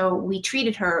 So we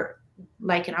treated her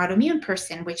like an autoimmune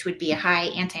person, which would be a high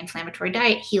anti-inflammatory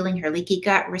diet, healing her leaky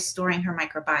gut, restoring her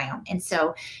microbiome. And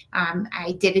so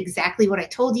I did exactly what I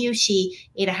told you. She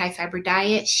ate a high fiber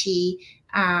diet. She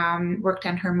worked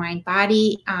on her mind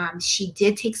body. She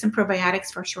did take some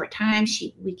probiotics for a short time.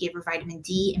 We gave her vitamin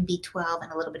D and B12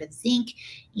 and a little bit of zinc.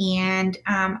 And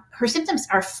her symptoms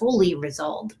are fully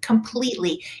resolved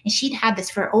completely. And she'd had this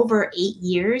for over 8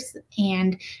 years,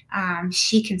 and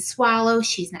she can swallow.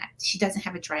 She doesn't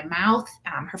have a dry mouth.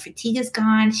 Her fatigue is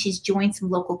gone. She's joined some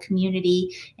local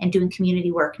community and doing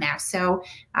community work now. So,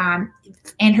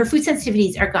 and her food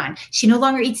sensitivities are gone. She no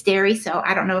longer eats dairy. So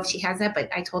I don't know if she has that, but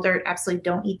I told her absolutely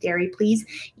don't eat dairy, please.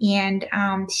 And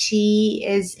she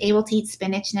is able to eat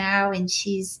spinach now, and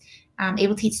she's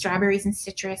able to eat strawberries and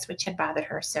citrus, which had bothered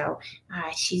her. So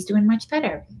she's doing much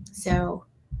better. So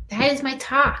that is my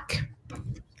talk.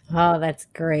 Oh, that's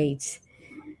great.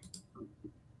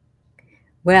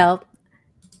 Well,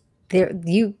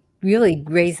 you really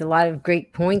raised a lot of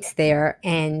great points there.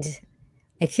 And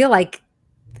I feel like,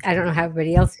 I don't know how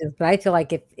everybody else feels, but I feel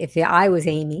like if I was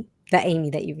Amy, the Amy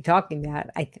that you were talking about,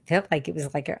 I felt like it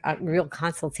was like a real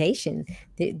consultation.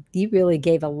 You really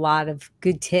gave a lot of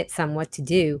good tips on what to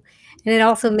do. And it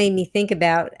also made me think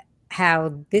about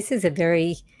how this is a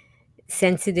very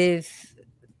sensitive,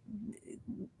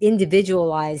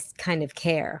 individualized kind of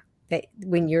care that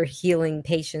when you're healing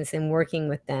patients and working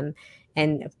with them.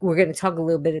 And we're going to talk a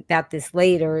little bit about this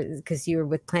later because you were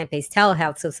with plant-based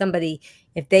telehealth. So somebody,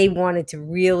 if they wanted to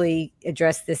really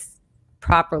address this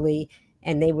properly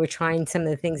and they were trying some of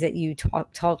the things that you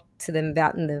talked to them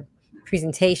about in the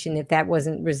presentation, if that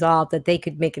wasn't resolved, that they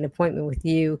could make an appointment with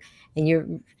you, and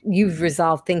you've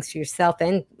resolved things for yourself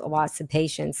and lots of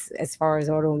patients as far as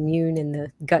autoimmune and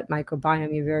the gut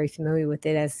microbiome. You're very familiar with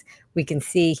it, as we can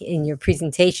see in your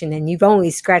presentation, and you've only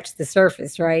scratched the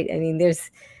surface, right? I mean, there's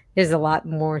a lot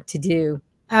more to do.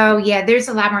 Oh, yeah, there's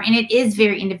a lot more, and it is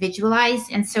very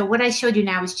individualized. And so what I showed you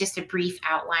now is just a brief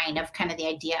outline of kind of the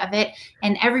idea of it.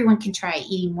 And everyone can try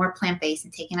eating more plant-based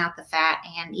and taking out the fat,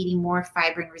 and eating more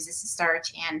fiber and resistant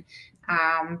starch, and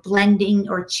blending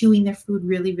or chewing their food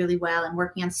really, really well, and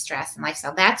working on stress and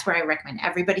lifestyle. That's where I recommend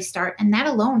everybody start. And that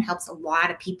alone helps a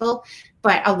lot of people,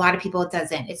 but a lot of people it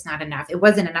doesn't. It's not enough. It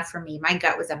wasn't enough for me. My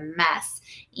gut was a mess.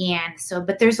 And so,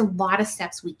 but there's a lot of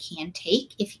steps we can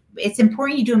take. If it's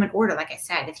important you do them in order, like I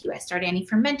said, if you start any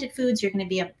fermented foods, you're going to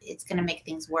be, it's going to make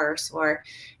things worse. Or,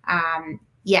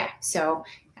 yeah. So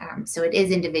it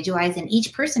is individualized, and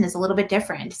each person is a little bit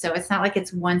different. So it's not like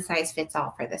it's one size fits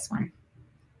all for this one.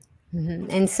 Mm-hmm.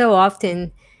 And so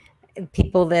often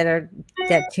people that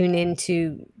tune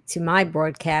into my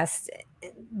broadcast,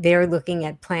 they're looking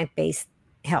at plant-based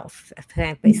health,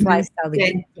 plant-based lifestyle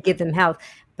to give them health.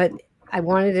 But I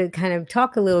wanted to kind of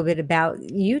talk a little bit about,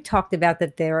 you talked about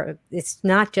that it's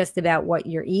not just about what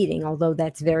you're eating, although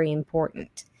that's very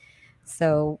important.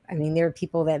 So, I mean, there are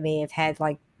people that may have had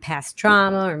like past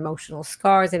trauma or emotional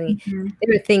scars. I mean,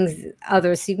 there are things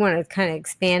others. So you want to kind of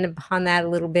expand upon that a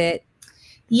little bit?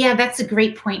 Yeah, that's a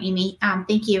great point, Amy.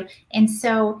 Thank you. And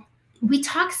so we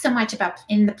talk so much about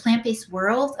in the plant-based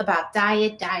world about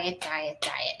diet, diet, diet,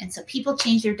 diet. And so people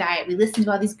change their diet. We listen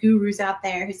to all these gurus out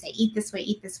there who say, eat this way,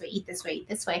 eat this way, eat this way, eat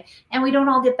this way. And we don't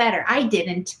all get better. I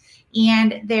didn't.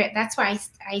 And that's why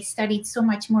I studied so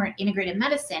much more integrative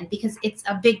medicine, because it's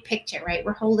a big picture, right?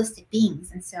 We're holistic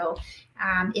beings. And so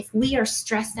if we are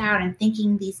stressed out and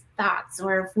thinking these thoughts,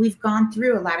 or if we've gone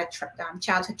through a lot of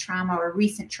childhood trauma or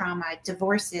recent trauma,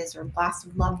 divorces or loss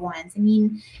of loved ones, I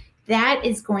mean, that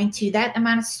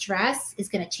amount of stress is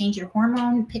going to change your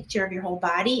hormone picture of your whole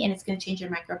body, and it's going to change your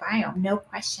microbiome. No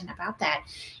question about that.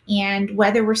 And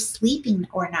whether we're sleeping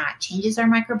or not changes our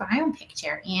microbiome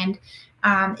picture. And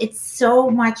it's so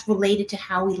much related to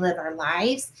how we live our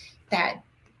lives that,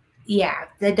 yeah,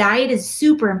 the diet is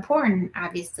super important,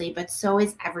 obviously, but so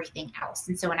is everything else.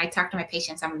 And so when I talk to my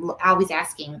patients, I'm always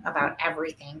asking about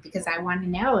everything, because I want to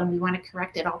know and we want to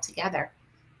correct it all together.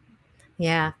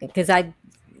 Yeah, because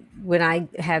when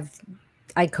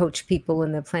I coach people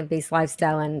in the plant-based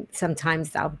lifestyle, and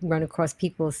sometimes I'll run across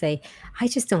people who say, I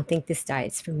just don't think this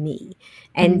diet's for me.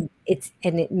 And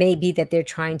it may be that they're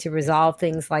trying to resolve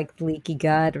things like leaky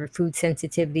gut or food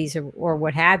sensitivities or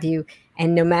what have you.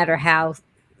 And no matter how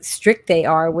strict they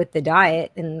are with the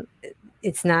diet, and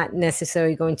it's not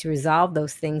necessarily going to resolve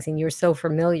those things. And you're so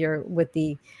familiar with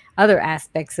the other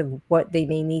aspects of what they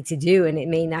may need to do, and it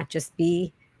may not just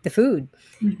be the food.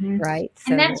 Right.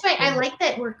 And that's why I like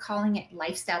that we're calling it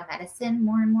lifestyle medicine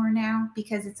more and more now,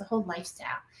 because it's a whole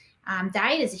lifestyle.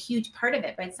 Diet is a huge part of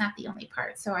it, but it's not the only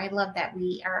part. So I love that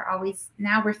we are always,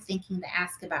 now we're thinking to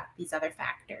ask about these other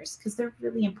factors, because they're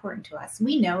really important to us.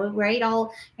 We know, right?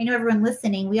 I know everyone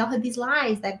listening, we all have these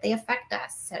lives that they affect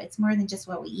us. So it's more than just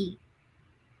what we eat.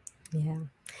 Yeah.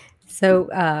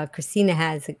 So Christina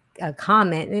has a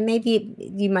comment, and maybe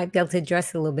you might be able to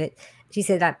address it a little bit. She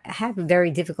said, I have a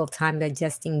very difficult time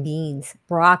digesting beans,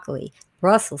 broccoli,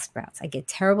 Brussels sprouts. I get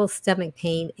terrible stomach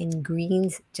pain, and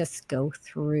greens just go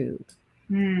through.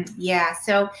 Yeah.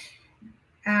 So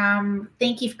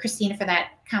thank you, Christina, for that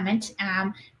comment.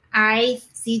 I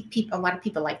see a lot of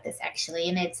people like this, actually,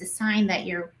 and it's a sign that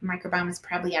your microbiome is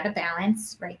probably out of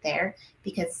balance right there,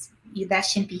 because that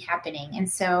shouldn't be happening. And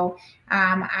so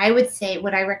I would say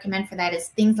what I recommend for that is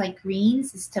things like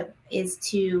greens is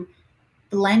to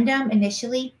blend them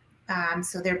initially.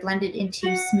 So they're blended into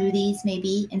smoothies.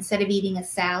 Maybe instead of eating a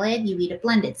salad, you eat a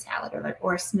blended salad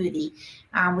or a smoothie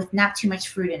with not too much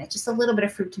fruit in it, just a little bit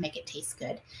of fruit to make it taste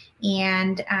good.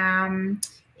 And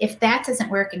if that doesn't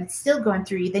work and it's still going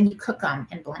through you, then you cook them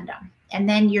and blend them. And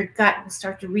then your gut will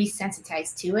start to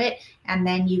resensitize to it. And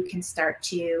then you can start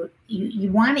to,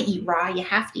 you want to eat raw. You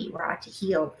have to eat raw to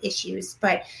heal issues.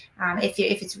 But if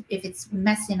it's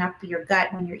messing up your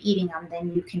gut when you're eating them,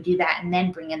 then you can do that and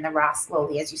then bring in the raw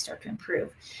slowly as you start to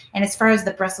improve. And as far as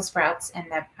the Brussels sprouts and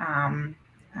the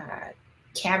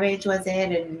cabbage, was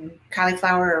it, and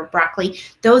cauliflower or broccoli,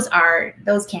 those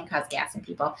can cause gas in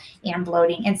people and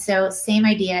bloating. And so same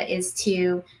idea is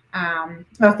to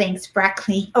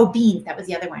broccoli. Oh, beans, that was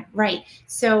the other one, right?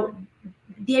 So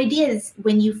the idea is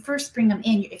when you first bring them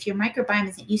in, if your microbiome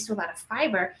isn't used to a lot of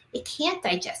fiber, it can't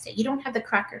digest it. You don't have the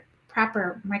proper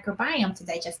microbiome to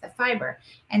digest the fiber.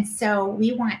 And so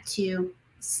we want to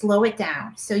slow it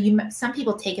down. So some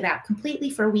people take it out completely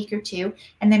for a week or two,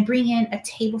 and then bring in a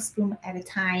tablespoon at a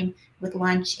time with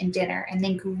lunch and dinner. And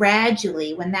then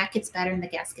gradually, when that gets better and the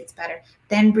gas gets better,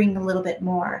 then bring a little bit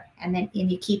more. And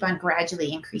you keep on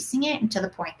gradually increasing it until the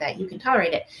point that you can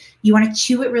tolerate it. You want to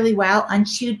chew it really well.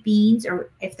 Unchewed beans, or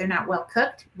if they're not well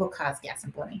cooked, will cause gas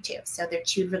and bloating too. So they're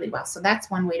chewed really well. So that's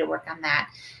one way to work on that.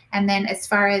 And then as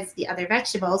far as the other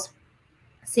vegetables,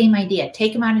 same idea.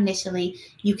 Take them out initially.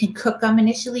 You can cook them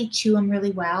initially, chew them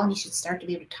really well, and you should start to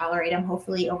be able to tolerate them,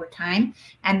 hopefully over time,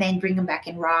 and then bring them back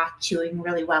in raw, chewing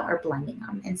really well or blending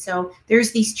them. And so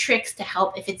there's these tricks to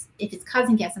help if it's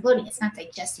causing gas and bloating, it's not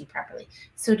digesting properly.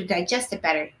 So to digest it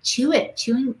better, chew it.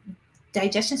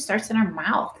 Digestion starts in our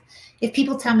mouth. If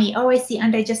people tell me, oh, I see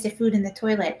undigested food in the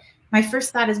toilet, my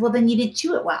first thought is, well, then you didn't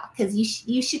chew it well, because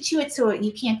you should chew it so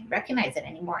you can't recognize it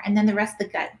anymore. And then the rest of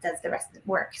the gut does the rest of the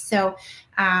work. So,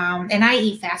 and I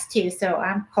eat fast too, so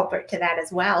I'm culprit to that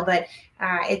as well. But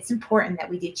it's important that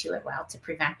we do chew it well to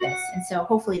prevent this. And so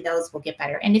hopefully those will get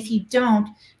better. And if you don't,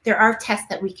 there are tests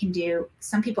that we can do.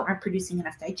 Some people aren't producing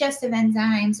enough digestive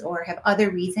enzymes or have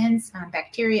other reasons, certain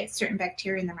bacteria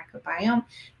in the microbiome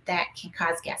that can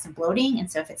cause gas and bloating.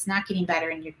 And so if it's not getting better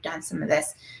and you've done some of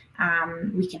this,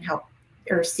 we can help,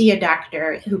 or see a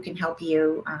doctor who can help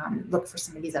you look for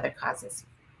some of these other causes.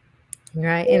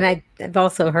 Right. And I've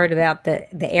also heard about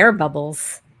the air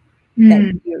bubbles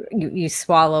that you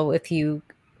swallow if you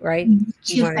right?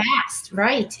 Chew fast,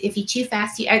 right? If you chew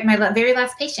fast, my very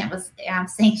last patient was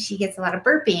saying she gets a lot of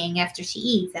burping after she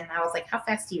eats, and I was like, "How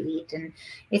fast do you eat?" And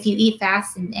if you eat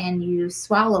fast and you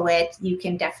swallow it, you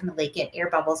can definitely get air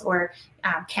bubbles, or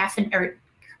caffeine or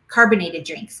carbonated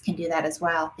drinks can do that as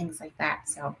well. Things like that.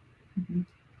 So.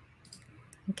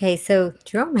 Okay, so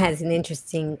Jerome has an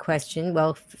interesting question. Well,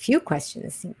 a few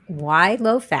questions. Why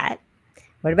low fat?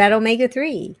 What about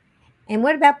omega-3? And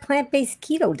what about plant-based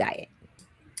keto diet?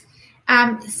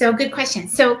 So good question.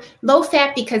 So low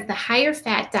fat, because the higher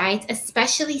fat diets,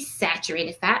 especially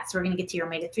saturated fat, so we're going to get to your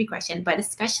omega-3 question, but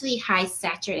especially high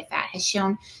saturated fat has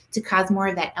shown to cause more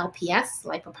of that LPS,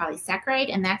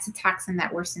 lipopolysaccharide, and that's a toxin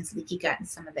that worsens leaky gut and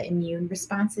some of the immune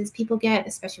responses people get,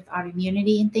 especially with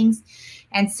autoimmunity and things.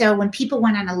 And so when people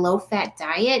went on a low fat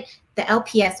diet, the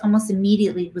LPS almost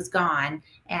immediately was gone,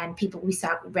 and we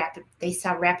saw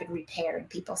rapid repair in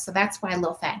people. So that's why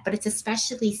low fat, but it's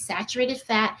especially saturated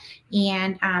fat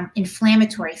and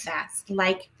inflammatory fats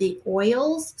like the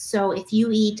oils. So if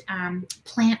you eat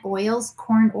plant oils,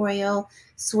 corn oil,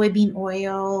 soybean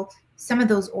oil, some of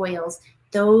those oils,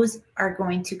 those are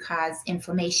going to cause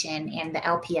inflammation and the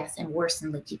LPS and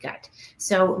worsen leaky gut.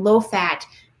 So low fat.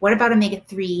 What about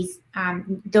omega-3s?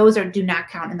 Those do not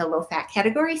count in the low fat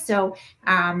category. So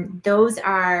those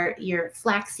are your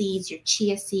flax seeds, your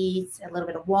chia seeds, a little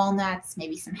bit of walnuts,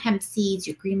 maybe some hemp seeds,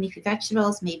 your green leafy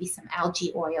vegetables, maybe some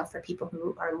algae oil for people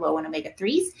who are low in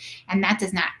omega-3s. And that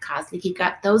does not cause leaky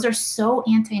gut. Those are so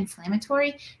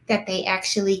anti-inflammatory that they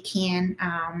actually can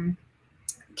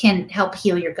help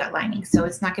heal your gut lining. So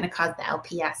it's not going to cause the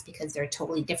LPS because they're a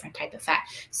totally different type of fat.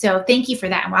 So thank you for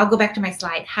that. And I'll go back to my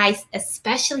slide. High,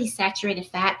 especially saturated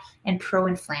fat and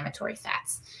pro-inflammatory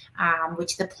fats,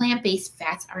 which the plant-based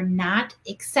fats are not,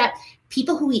 except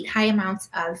people who eat high amounts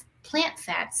of plant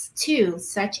fats too,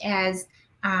 such as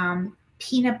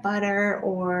peanut butter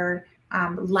or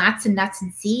lots of nuts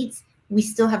and seeds. We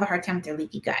still have a hard time with their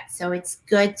leaky gut. So it's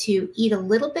good to eat a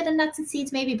little bit of nuts and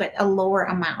seeds maybe, but a lower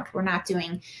amount. We're not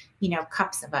doing,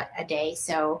 cups of a day.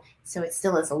 So it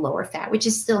still is a lower fat, which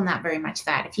is still not very much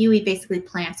fat. If you eat basically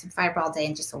plants and fiber all day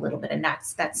and just a little bit of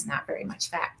nuts, that's not very much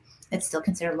fat. It's still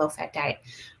considered a low fat diet.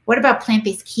 What about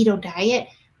plant-based keto diet?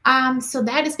 So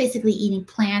that is basically eating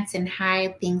plants and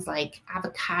high things like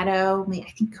avocado.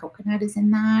 I think coconut is in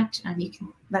that. You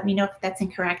can let me know if that's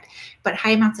incorrect, but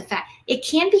high amounts of fat. It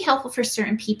can be helpful for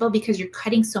certain people because you're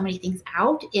cutting so many things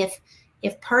out. If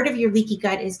part of your leaky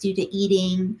gut is due to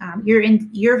eating, your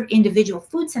individual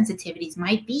food sensitivities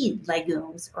might be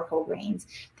legumes or whole grains.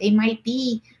 They might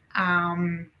be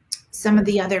some of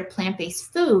the other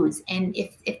plant-based foods. And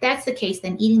if that's the case,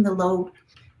 then eating the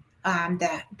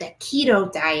the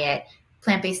keto diet,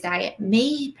 plant-based diet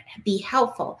may be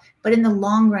helpful, but in the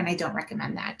long run, I don't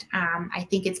recommend that. I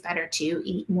think it's better to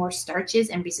eat more starches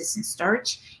and resistant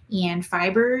starch and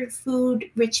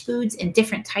rich foods and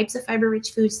different types of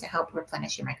fiber-rich foods to help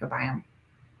replenish your microbiome.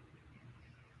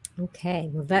 Okay,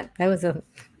 well that was a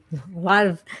lot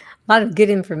of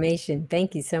good information.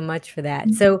 Thank you so much for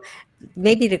that. So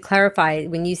maybe to clarify,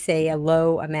 when you say a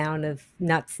low amount of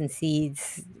nuts and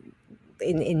seeds,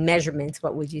 in measurements,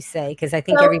 what would you say? Because I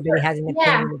think everybody has an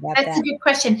opinion about that. That's a good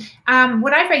question.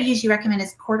 What I usually recommend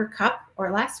is 1/4 cup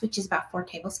or less, which is about 4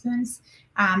 tablespoons.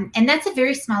 And that's a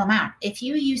very small amount. If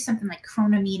you use something like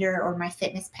Chronometer or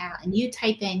MyFitnessPal and you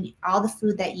type in all the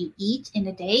food that you eat in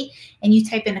a day and you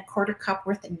type in a 1/4 cup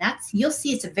worth of nuts, you'll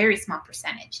see it's a very small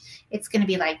percentage. It's going to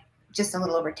be like just a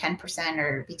little over 10%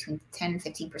 or between 10 and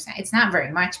 15%. It's not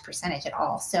very much percentage at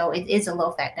all. So it is a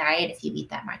low fat diet if you eat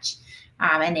that much.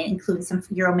 And it includes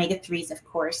your omega-3s, of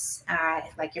course,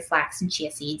 like your flax and chia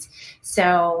seeds.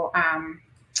 So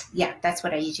that's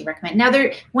what I usually recommend. Now,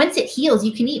 once it heals,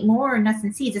 you can eat more nuts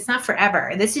and seeds. It's not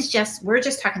forever. We're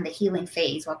just talking the healing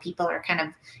phase while people are kind of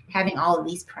having all of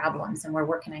these problems and we're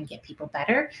working on get people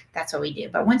better. That's what we do.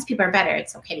 But once people are better,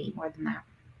 it's okay to eat more than that.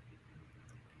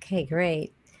 Okay,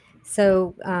 great.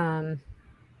 So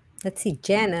let's see.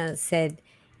 Jenna said,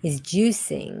 is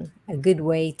juicing a good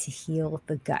way to heal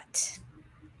the gut?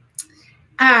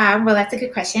 Well, that's a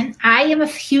good question. I am a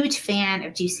huge fan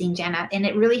of juicing, Jenna, and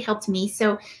it really helped me.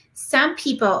 So some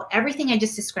people, everything I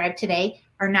just described today,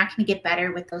 are not going to get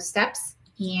better with those steps.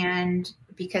 And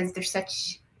because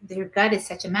their gut is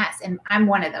such a mess. And I'm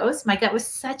one of those. My gut was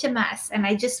such a mess. And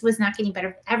I just was not getting better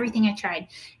with everything I tried.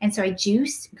 And so I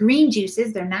juiced green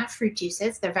juices. They're not fruit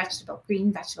juices. They're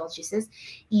green vegetable juices.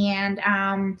 And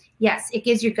yes, it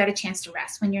gives your gut a chance to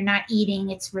rest. When you're not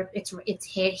eating, it's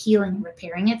healing and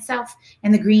repairing itself.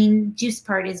 And the green juice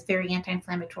part is very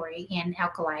anti-inflammatory and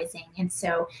alkalizing. And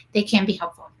so they can be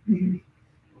helpful. Mm-hmm.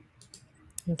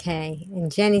 Okay.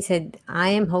 And Jenny said, I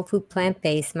am whole food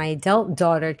plant-based. My adult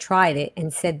daughter tried it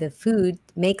and said the food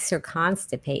makes her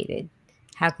constipated.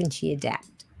 How can she adapt?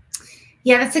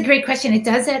 Yeah, that's a great question. It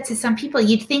does that to some people.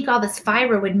 You'd think all this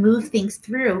fiber would move things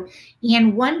through.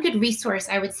 And one good resource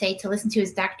I would say to listen to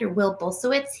is Dr. Will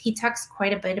Bolsowitz. He talks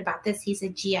quite a bit about this. He's a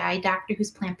GI doctor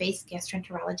who's plant-based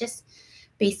gastroenterologist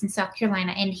based in South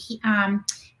Carolina. And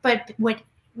but what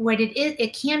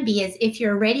it can be is if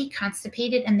you're already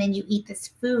constipated and then you eat this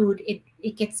food,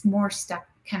 it gets more stuff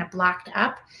kind of blocked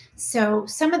up. So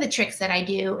some of the tricks that I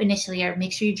do initially are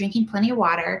make sure you're drinking plenty of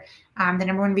water. The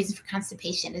number one reason for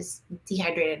constipation is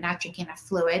dehydrated, not drinking enough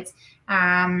fluids.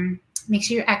 Make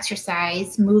sure you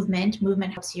exercise, movement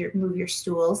helps you move your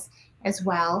stools as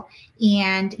well.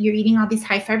 And you're eating all these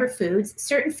high fiber foods.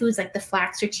 Certain foods like the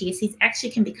flax or chia seeds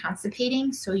actually can be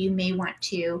constipating. So you may want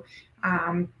to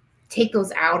take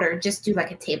those out or just do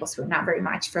like a tablespoon, not very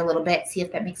much, for a little bit, see if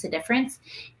that makes a difference.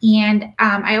 And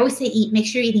I always say make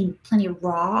sure you're eating plenty of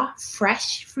raw,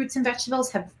 fresh fruits and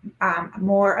vegetables, have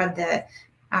more of the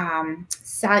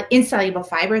insoluble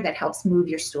fiber that helps move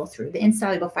your stool through. The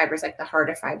insoluble fiber is like the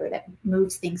harder fiber that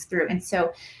moves things through. And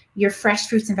so your fresh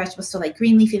fruits and vegetables, so like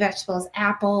green leafy vegetables,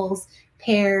 apples,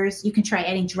 pears, you can try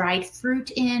adding dried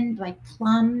fruit in, like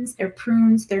plums or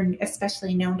prunes. They're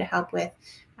especially known to help with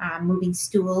moving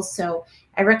stools. So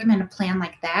I recommend a plan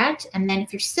like that. And then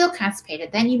if you're still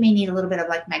constipated, then you may need a little bit of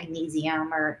like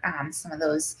magnesium or some of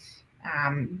those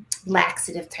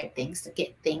laxative type things to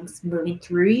get things moving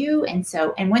through you. And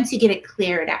once you get it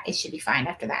cleared out, it should be fine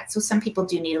after that. So some people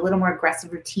do need a little more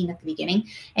aggressive routine at the beginning,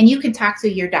 and you can talk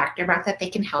to your doctor about that. They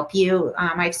can help you.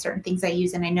 I have certain things I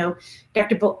use, and I know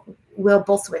Dr. Will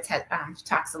Bolsowitz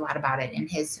talks a lot about it in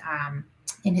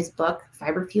his book,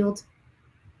 Fiber Fueled.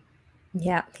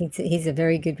 Yeah, he's a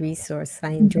very good resource.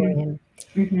 I enjoy him.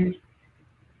 Mm-hmm.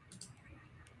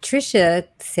 Trisha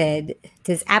said,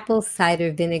 does apple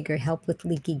cider vinegar help with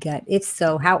leaky gut? If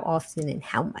so, how often and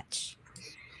how much?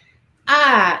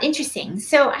 Interesting.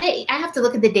 So I have to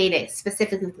look at the data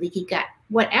specifically with leaky gut.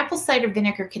 What apple cider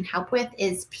vinegar can help with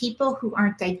is people who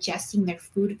aren't digesting their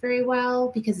food very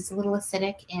well because it's a little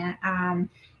acidic, and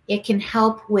it can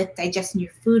help with digesting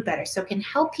your food better. So it can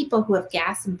help people who have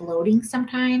gas and bloating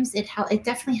sometimes. It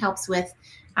definitely helps with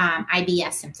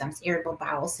IBS symptoms, irritable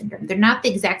bowel syndrome. They're not the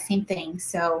exact same thing.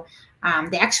 So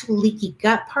the actual leaky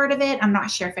gut part of it, I'm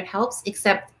not sure if it helps,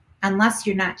 except unless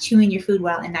you're not chewing your food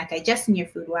well and not digesting your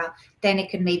food well, then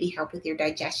it could maybe help with your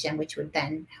digestion, which would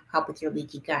then help with your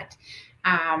leaky gut.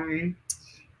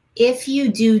 If you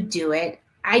do it,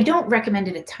 I don't recommend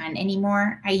it a ton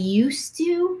anymore. I used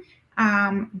to,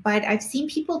 but I've seen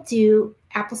people do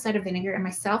apple cider vinegar, and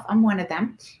myself, I'm one of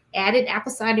them, added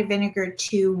apple cider vinegar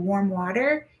to warm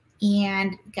water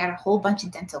and got a whole bunch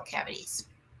of dental cavities.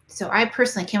 So I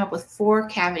personally came up with 4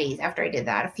 cavities after I did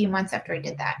that, a few months after I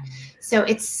did that. So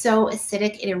it's so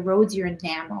acidic, it erodes your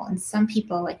enamel. And some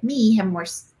people like me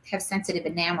have sensitive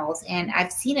enamels, and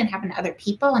I've seen it happen to other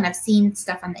people, and I've seen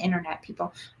stuff on the internet.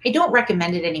 I don't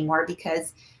recommend it anymore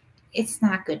because it's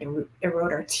not good to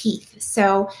erode our teeth.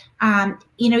 So,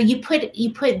 you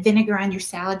put vinegar on your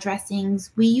salad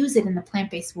dressings. We use it in the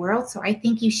plant-based world. So I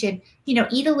think you should,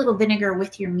 eat a little vinegar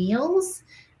with your meals.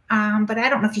 But I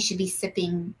don't know if you should be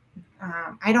sipping.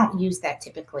 I don't use that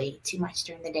typically too much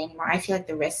during the day anymore. I feel like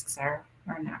the risks are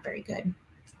not very good.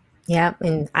 Yeah.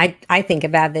 And I think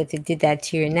about it, if it did that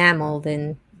to your enamel,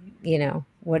 then,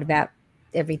 what about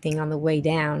everything on the way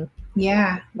down?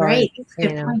 Yeah, right.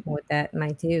 What that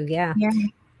might do. Yeah. Yeah,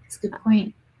 that's a good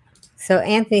point. So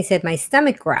Anthony said, my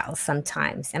stomach growls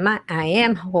sometimes. I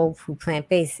am whole food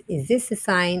plant-based. Is this a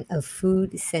sign of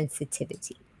food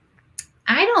sensitivity?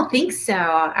 I don't think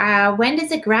so. When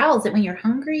does it growl? Is it when you're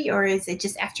hungry, or is it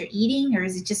just after eating, or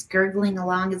is it just gurgling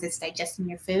along as it's digesting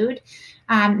your food?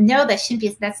 No, that shouldn't be.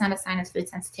 That's not a sign of food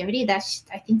sensitivity.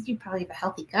 I think you probably have a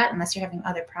healthy gut unless you're having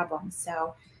other problems.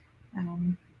 So,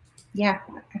 yeah,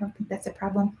 I don't think that's a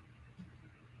problem.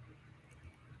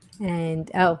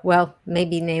 And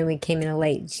maybe Naomi came in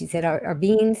late. She said, are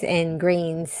beans and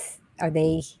grains, are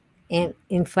they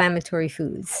inflammatory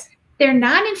foods? They're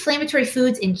non-inflammatory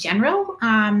foods in general.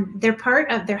 They're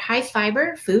high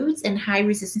fiber foods and high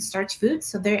resistant starch foods.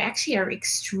 So they actually are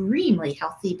extremely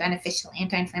healthy, beneficial,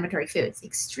 anti-inflammatory foods,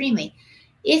 extremely.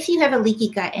 If you have a leaky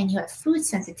gut and you have food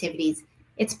sensitivities,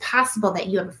 it's possible that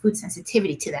you have a food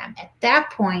sensitivity to them. At that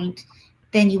point,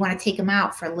 then you want to take them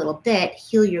out for a little bit,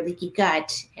 heal your leaky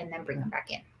gut, and then bring them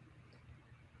back in.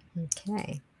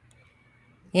 Okay.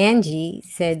 Angie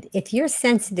said, if you're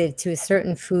sensitive to a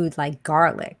certain food like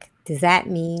garlic, does that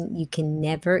mean you can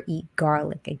never eat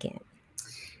garlic again?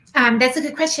 That's a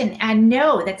good question.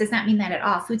 No, that does not mean that at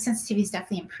all. Food sensitivities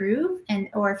definitely improve,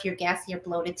 or if you're gassy or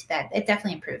bloated, to that, it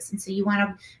definitely improves. And so you want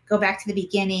to go back to the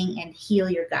beginning and heal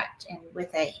your gut, and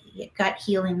with a gut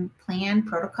healing plan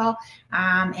protocol.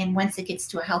 And once it gets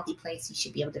to a healthy place, you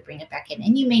should be able to bring it back in.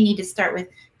 And you may need to start with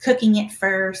cooking it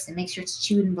first and make sure it's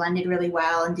chewed and blended really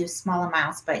well, and do small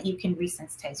amounts, but you can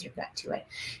resensitize your gut to it.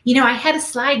 I had a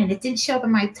slide and it didn't show up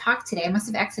in my talk today. I must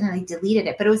have accidentally deleted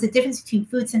it, but it was the difference between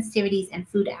food sensitivities and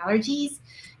food allergies.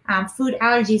 Food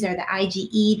allergies are the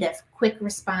IgE, the quick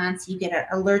response. You get an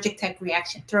allergic type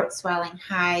reaction, throat swelling,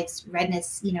 hives,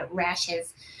 redness,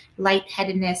 rashes,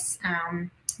 lightheadedness,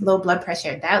 low blood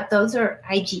pressure. Those are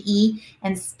IgE,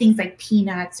 and things like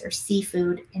peanuts or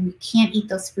seafood, and you can't eat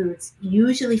those foods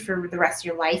usually for the rest of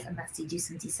your life unless you do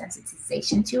some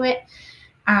desensitization to it.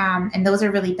 And those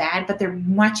are really bad, but they're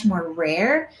much more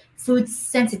rare. Food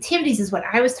sensitivities is what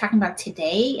I was talking about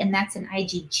today, and that's an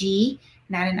IgG,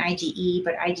 not an IgE,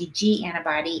 but IgG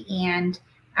antibody. And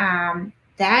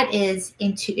that is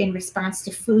in response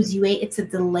to foods you ate. It's a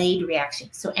delayed reaction.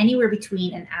 So anywhere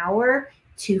between an hour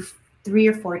to 3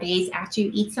 or 4 days after you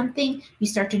eat something, you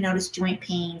start to notice joint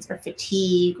pains or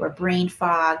fatigue or brain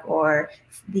fog or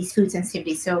these food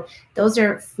sensitivities. So those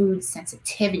are food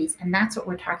sensitivities, and that's what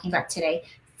we're talking about today.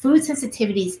 Food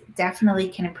sensitivities definitely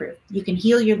can improve. You can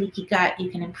heal your leaky gut. You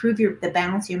can improve the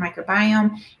balance of your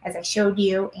microbiome, as I showed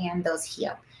you, and those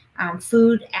heal.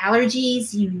 Food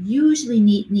allergies, you usually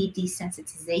need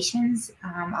desensitizations,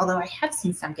 although I have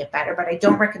seen some get better, but I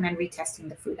don't recommend retesting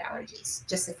the food allergies,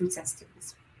 just the food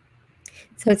sensitivities.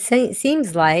 So it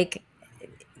seems like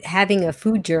having a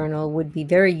food journal would be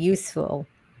very useful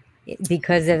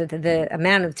because of the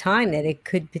amount of time that it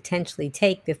could potentially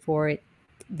take before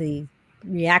the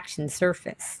reaction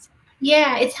surfaced.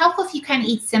 Yeah, it's helpful if you kind of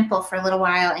eat simple for a little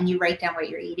while and you write down what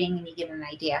you're eating and you get an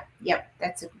idea. Yep,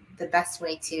 that's the best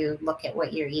way to look at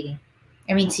what you're eating.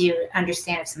 I mean, to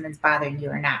understand if something's bothering you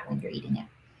or not when you're eating it.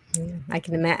 Yeah, I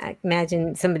can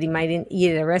imagine somebody might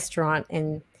eat at a restaurant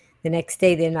and the next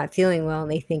day they're not feeling well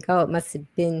and they think, oh, it must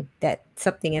have been that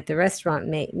something at the restaurant.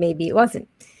 Maybe it wasn't.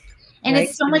 And right?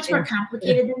 It's so much more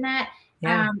complicated than that.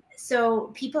 Yeah.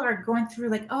 So people are going through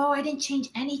like, oh, I didn't change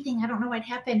anything. I don't know what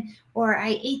happened. Or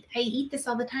I eat this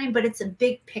all the time, but it's a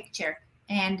big picture.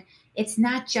 And it's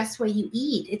not just what you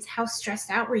eat. It's how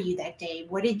stressed out were you that day?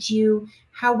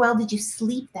 How well did you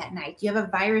sleep that night? Do you have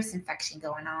a virus infection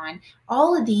going on?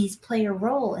 All of these play a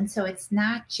role. And so it's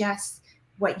not just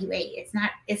what you ate.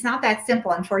 It's not that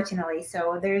simple, unfortunately.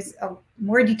 So there's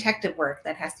more detective work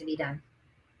that has to be done.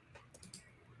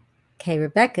 Okay,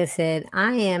 Rebecca said,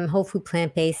 I am whole food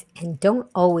plant-based and don't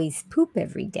always poop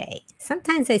every day.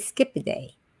 Sometimes I skip a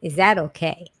day. Is that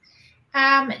okay?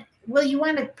 Well, you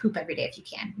want to poop every day if you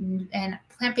can. And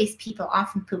plant-based people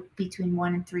often poop between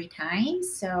 1 and 3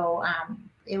 times. So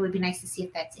it would be nice to see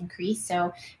if that's increased.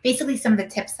 So basically some of the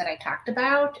tips that I talked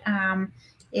about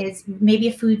is maybe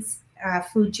a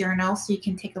food journal, so you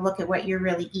can take a look at what you're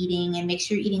really eating and make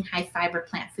sure you're eating high fiber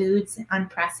plant foods,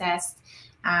 unprocessed,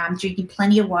 drinking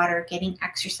plenty of water, getting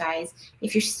exercise.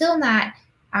 If you're still not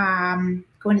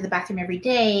going to the bathroom every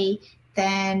day,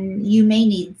 then you may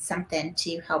need something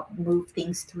to help move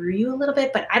things through you a little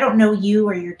bit. But I don't know you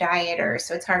or your diet,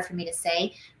 so it's hard for me to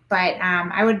say. But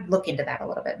I would look into that a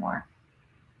little bit more.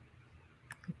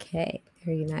 Okay,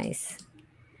 very nice.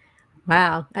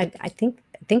 Wow, I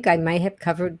think I might have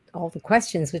covered all the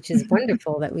questions, which is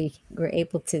wonderful that we were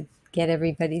able to get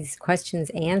everybody's questions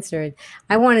answered.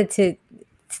 I wanted to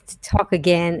talk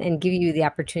again and give you the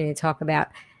opportunity to talk about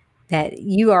that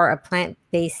you are a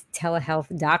plant-based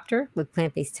telehealth doctor with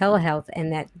plant-based telehealth,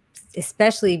 and that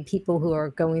especially people who are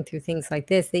going through things like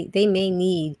this, they may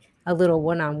need a little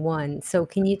one-on-one. So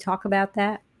can you talk about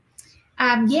that?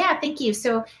 Yeah, thank you.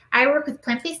 So I work with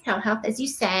plant-based telehealth, as you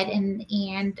said, and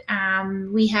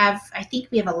I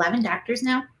think we have 11 doctors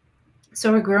now. So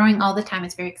we're growing all the time.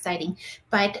 It's very exciting.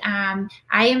 But I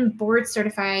am board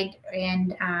certified,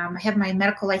 and I have my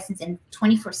medical license in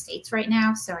 24 states right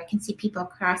now. So I can see people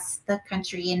across the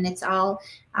country, and it's all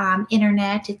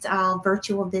internet. It's all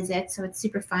virtual visits. So it's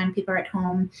super fun. People are at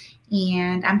home,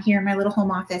 and I'm here in my little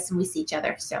home office, and we see each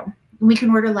other. So we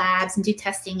can order labs and do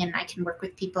testing, and I can work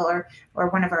with people, or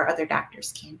one of our other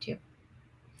doctors can too.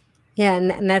 Yeah,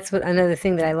 and that's another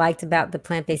thing that I liked about the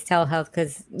plant-based telehealth,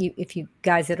 because if you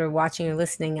guys that are watching or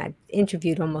listening, I've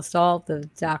interviewed almost all the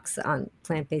docs on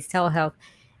plant-based telehealth,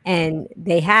 and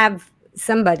they have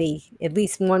somebody, at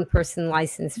least one person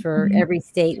licensed for every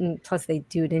state, and plus they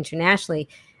do it internationally.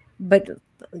 But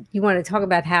you want to talk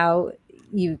about how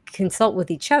you consult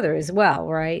with each other as well,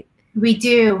 right? We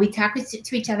do. We talk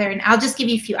to each other, and I'll just give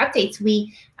you a few updates.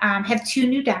 We have 2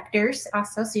 new doctors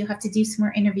also, so you'll have to do some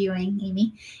more interviewing,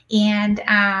 Amy. And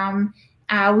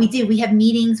we have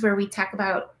meetings where we talk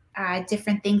about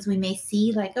different things we may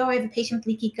see, like, oh, I have a patient with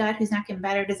leaky gut who's not getting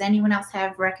better. Does anyone else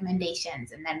have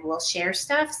recommendations? And then we'll share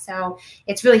stuff. So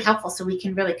it's really helpful, so we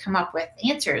can really come up with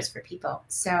answers for people.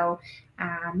 So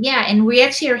and we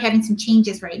actually are having some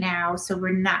changes right now. So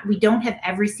we don't have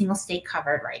every single state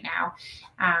covered right now.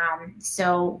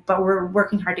 But we're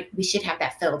working hard we should have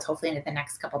that filled hopefully in the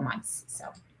next couple months. So.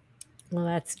 Well,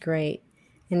 that's great.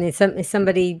 And if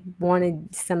somebody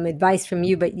wanted some advice from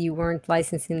you, but you weren't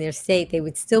licensed in their state, they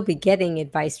would still be getting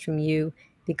advice from you,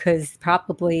 because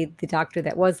probably the doctor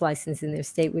that was licensed in their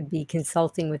state would be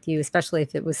consulting with you, especially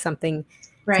if it was something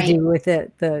to do with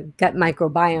the gut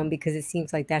microbiome, because it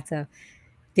seems like that's a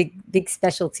big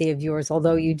specialty of yours,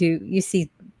 although you see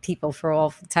people for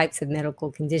all types of medical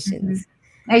conditions.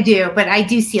 I do, but I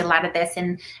do see a lot of this.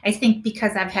 And I think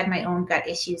because I've had my own gut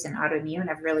issues and autoimmune,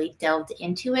 I've really delved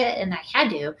into it, and I had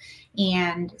to.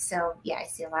 And so, yeah, I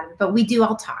see a lot of it, but we do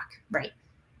all talk, right?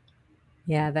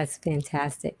 Yeah, that's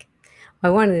fantastic.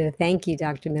 I wanted to thank you,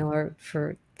 Dr. Miller,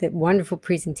 for the wonderful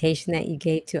presentation that you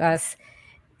gave to us.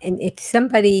 And if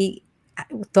somebody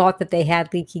thought that they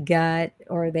had leaky gut,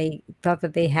 or they thought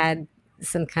that they had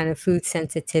some kind of food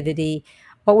sensitivity,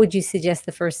 what would you suggest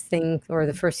the first thing, or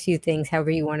the first few things, however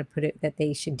you want to put it, that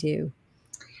they should do?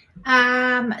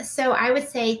 So I would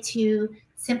say to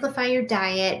simplify your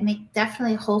diet, make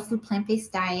definitely a whole food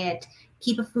plant-based diet,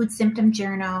 keep a food symptom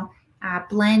journal,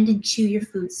 blend and chew your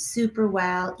food super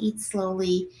well, eat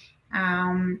slowly,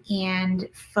 and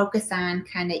focus on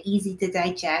kind of easy to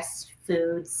digest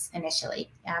foods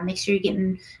initially. Make sure you're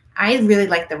getting, I really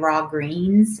like the raw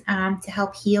greens to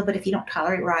help heal, but if you don't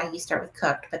tolerate raw, you start with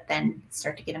cooked, but then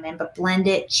start to get them in. But blend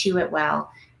it, chew it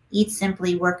well, eat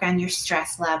simply, work on your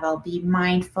stress level, be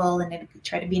mindful, and then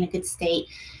try to be in a good state,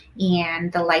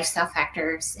 and the lifestyle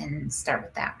factors, and start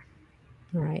with that.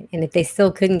 All right. And if they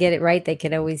still couldn't get it right, they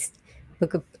could always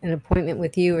book an appointment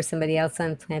with you or somebody else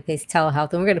on plant-based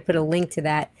telehealth. And we're going to put a link to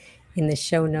that in the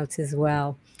show notes as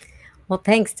well. Well,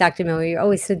 thanks, Dr. Miller. You're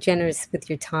always so generous with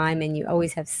your time, and you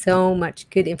always have so much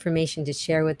good information to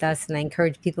share with us. And I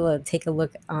encourage people to take a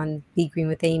look on Be Green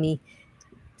with Amy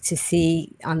to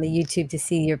see on the YouTube, to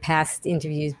see your past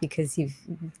interviews, because you've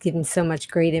given so much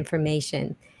great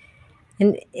information.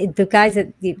 And the guys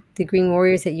at the Green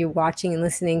Warriors that you're watching and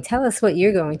listening, tell us what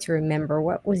you're going to remember.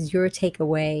 What was your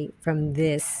takeaway from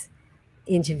this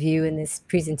interview and this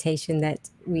presentation that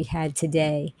we had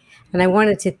today? And I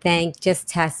wanted to thank Just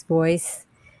Tess Voice.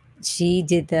 She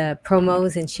did the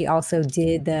promos, and she also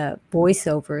did the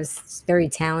voiceovers. She's very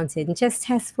talented. And Just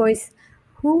Tess Voice,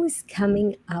 who is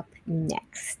coming up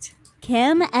next?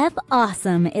 Kim F.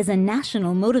 Awesome is a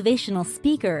national motivational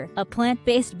speaker, a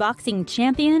plant-based boxing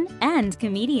champion, and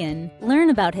comedian. Learn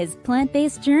about his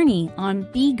plant-based journey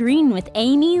on Be Green with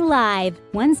Amy Live,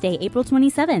 Wednesday, April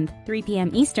 27th, 3 p.m.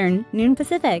 Eastern, noon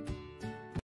Pacific.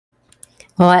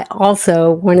 Well, I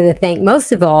also wanted to thank,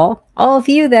 most of all of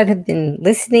you that have been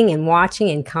listening and watching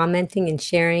and commenting and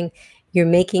sharing. You're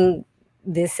making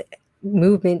this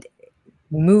movement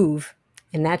move.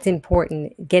 And that's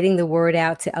important, getting the word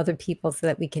out to other people so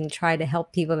that we can try to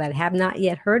help people that have not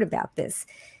yet heard about this.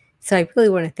 So I really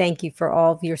want to thank you for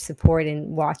all of your support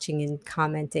and watching and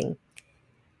commenting.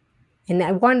 And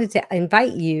I wanted to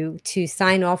invite you to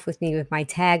sign off with me with my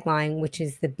tagline, which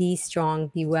is the Be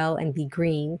Strong, Be Well, and Be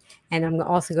Green. And I'm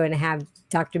also going to have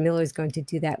Dr. Miller is going to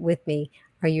do that with me.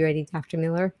 Are you ready, Dr.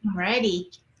 Miller? I'm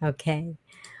ready. Okay.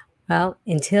 Well,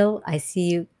 until I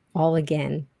see you all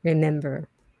again, remember,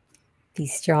 be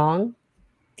strong,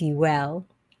 be well,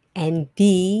 and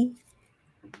be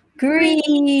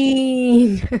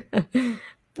green.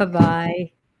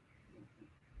 Bye-bye.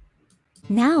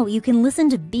 Now you can listen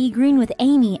to Be Green with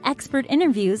Amy expert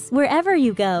interviews wherever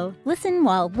you go. Listen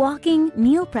while walking,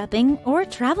 meal prepping, or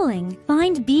traveling.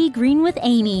 Find Be Green with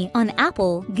Amy on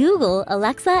Apple, Google,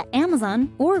 Alexa,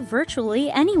 Amazon, or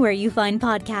virtually anywhere you find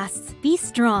podcasts. Be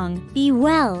strong, be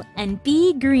well, and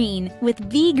be green with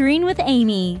Be Green with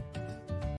Amy.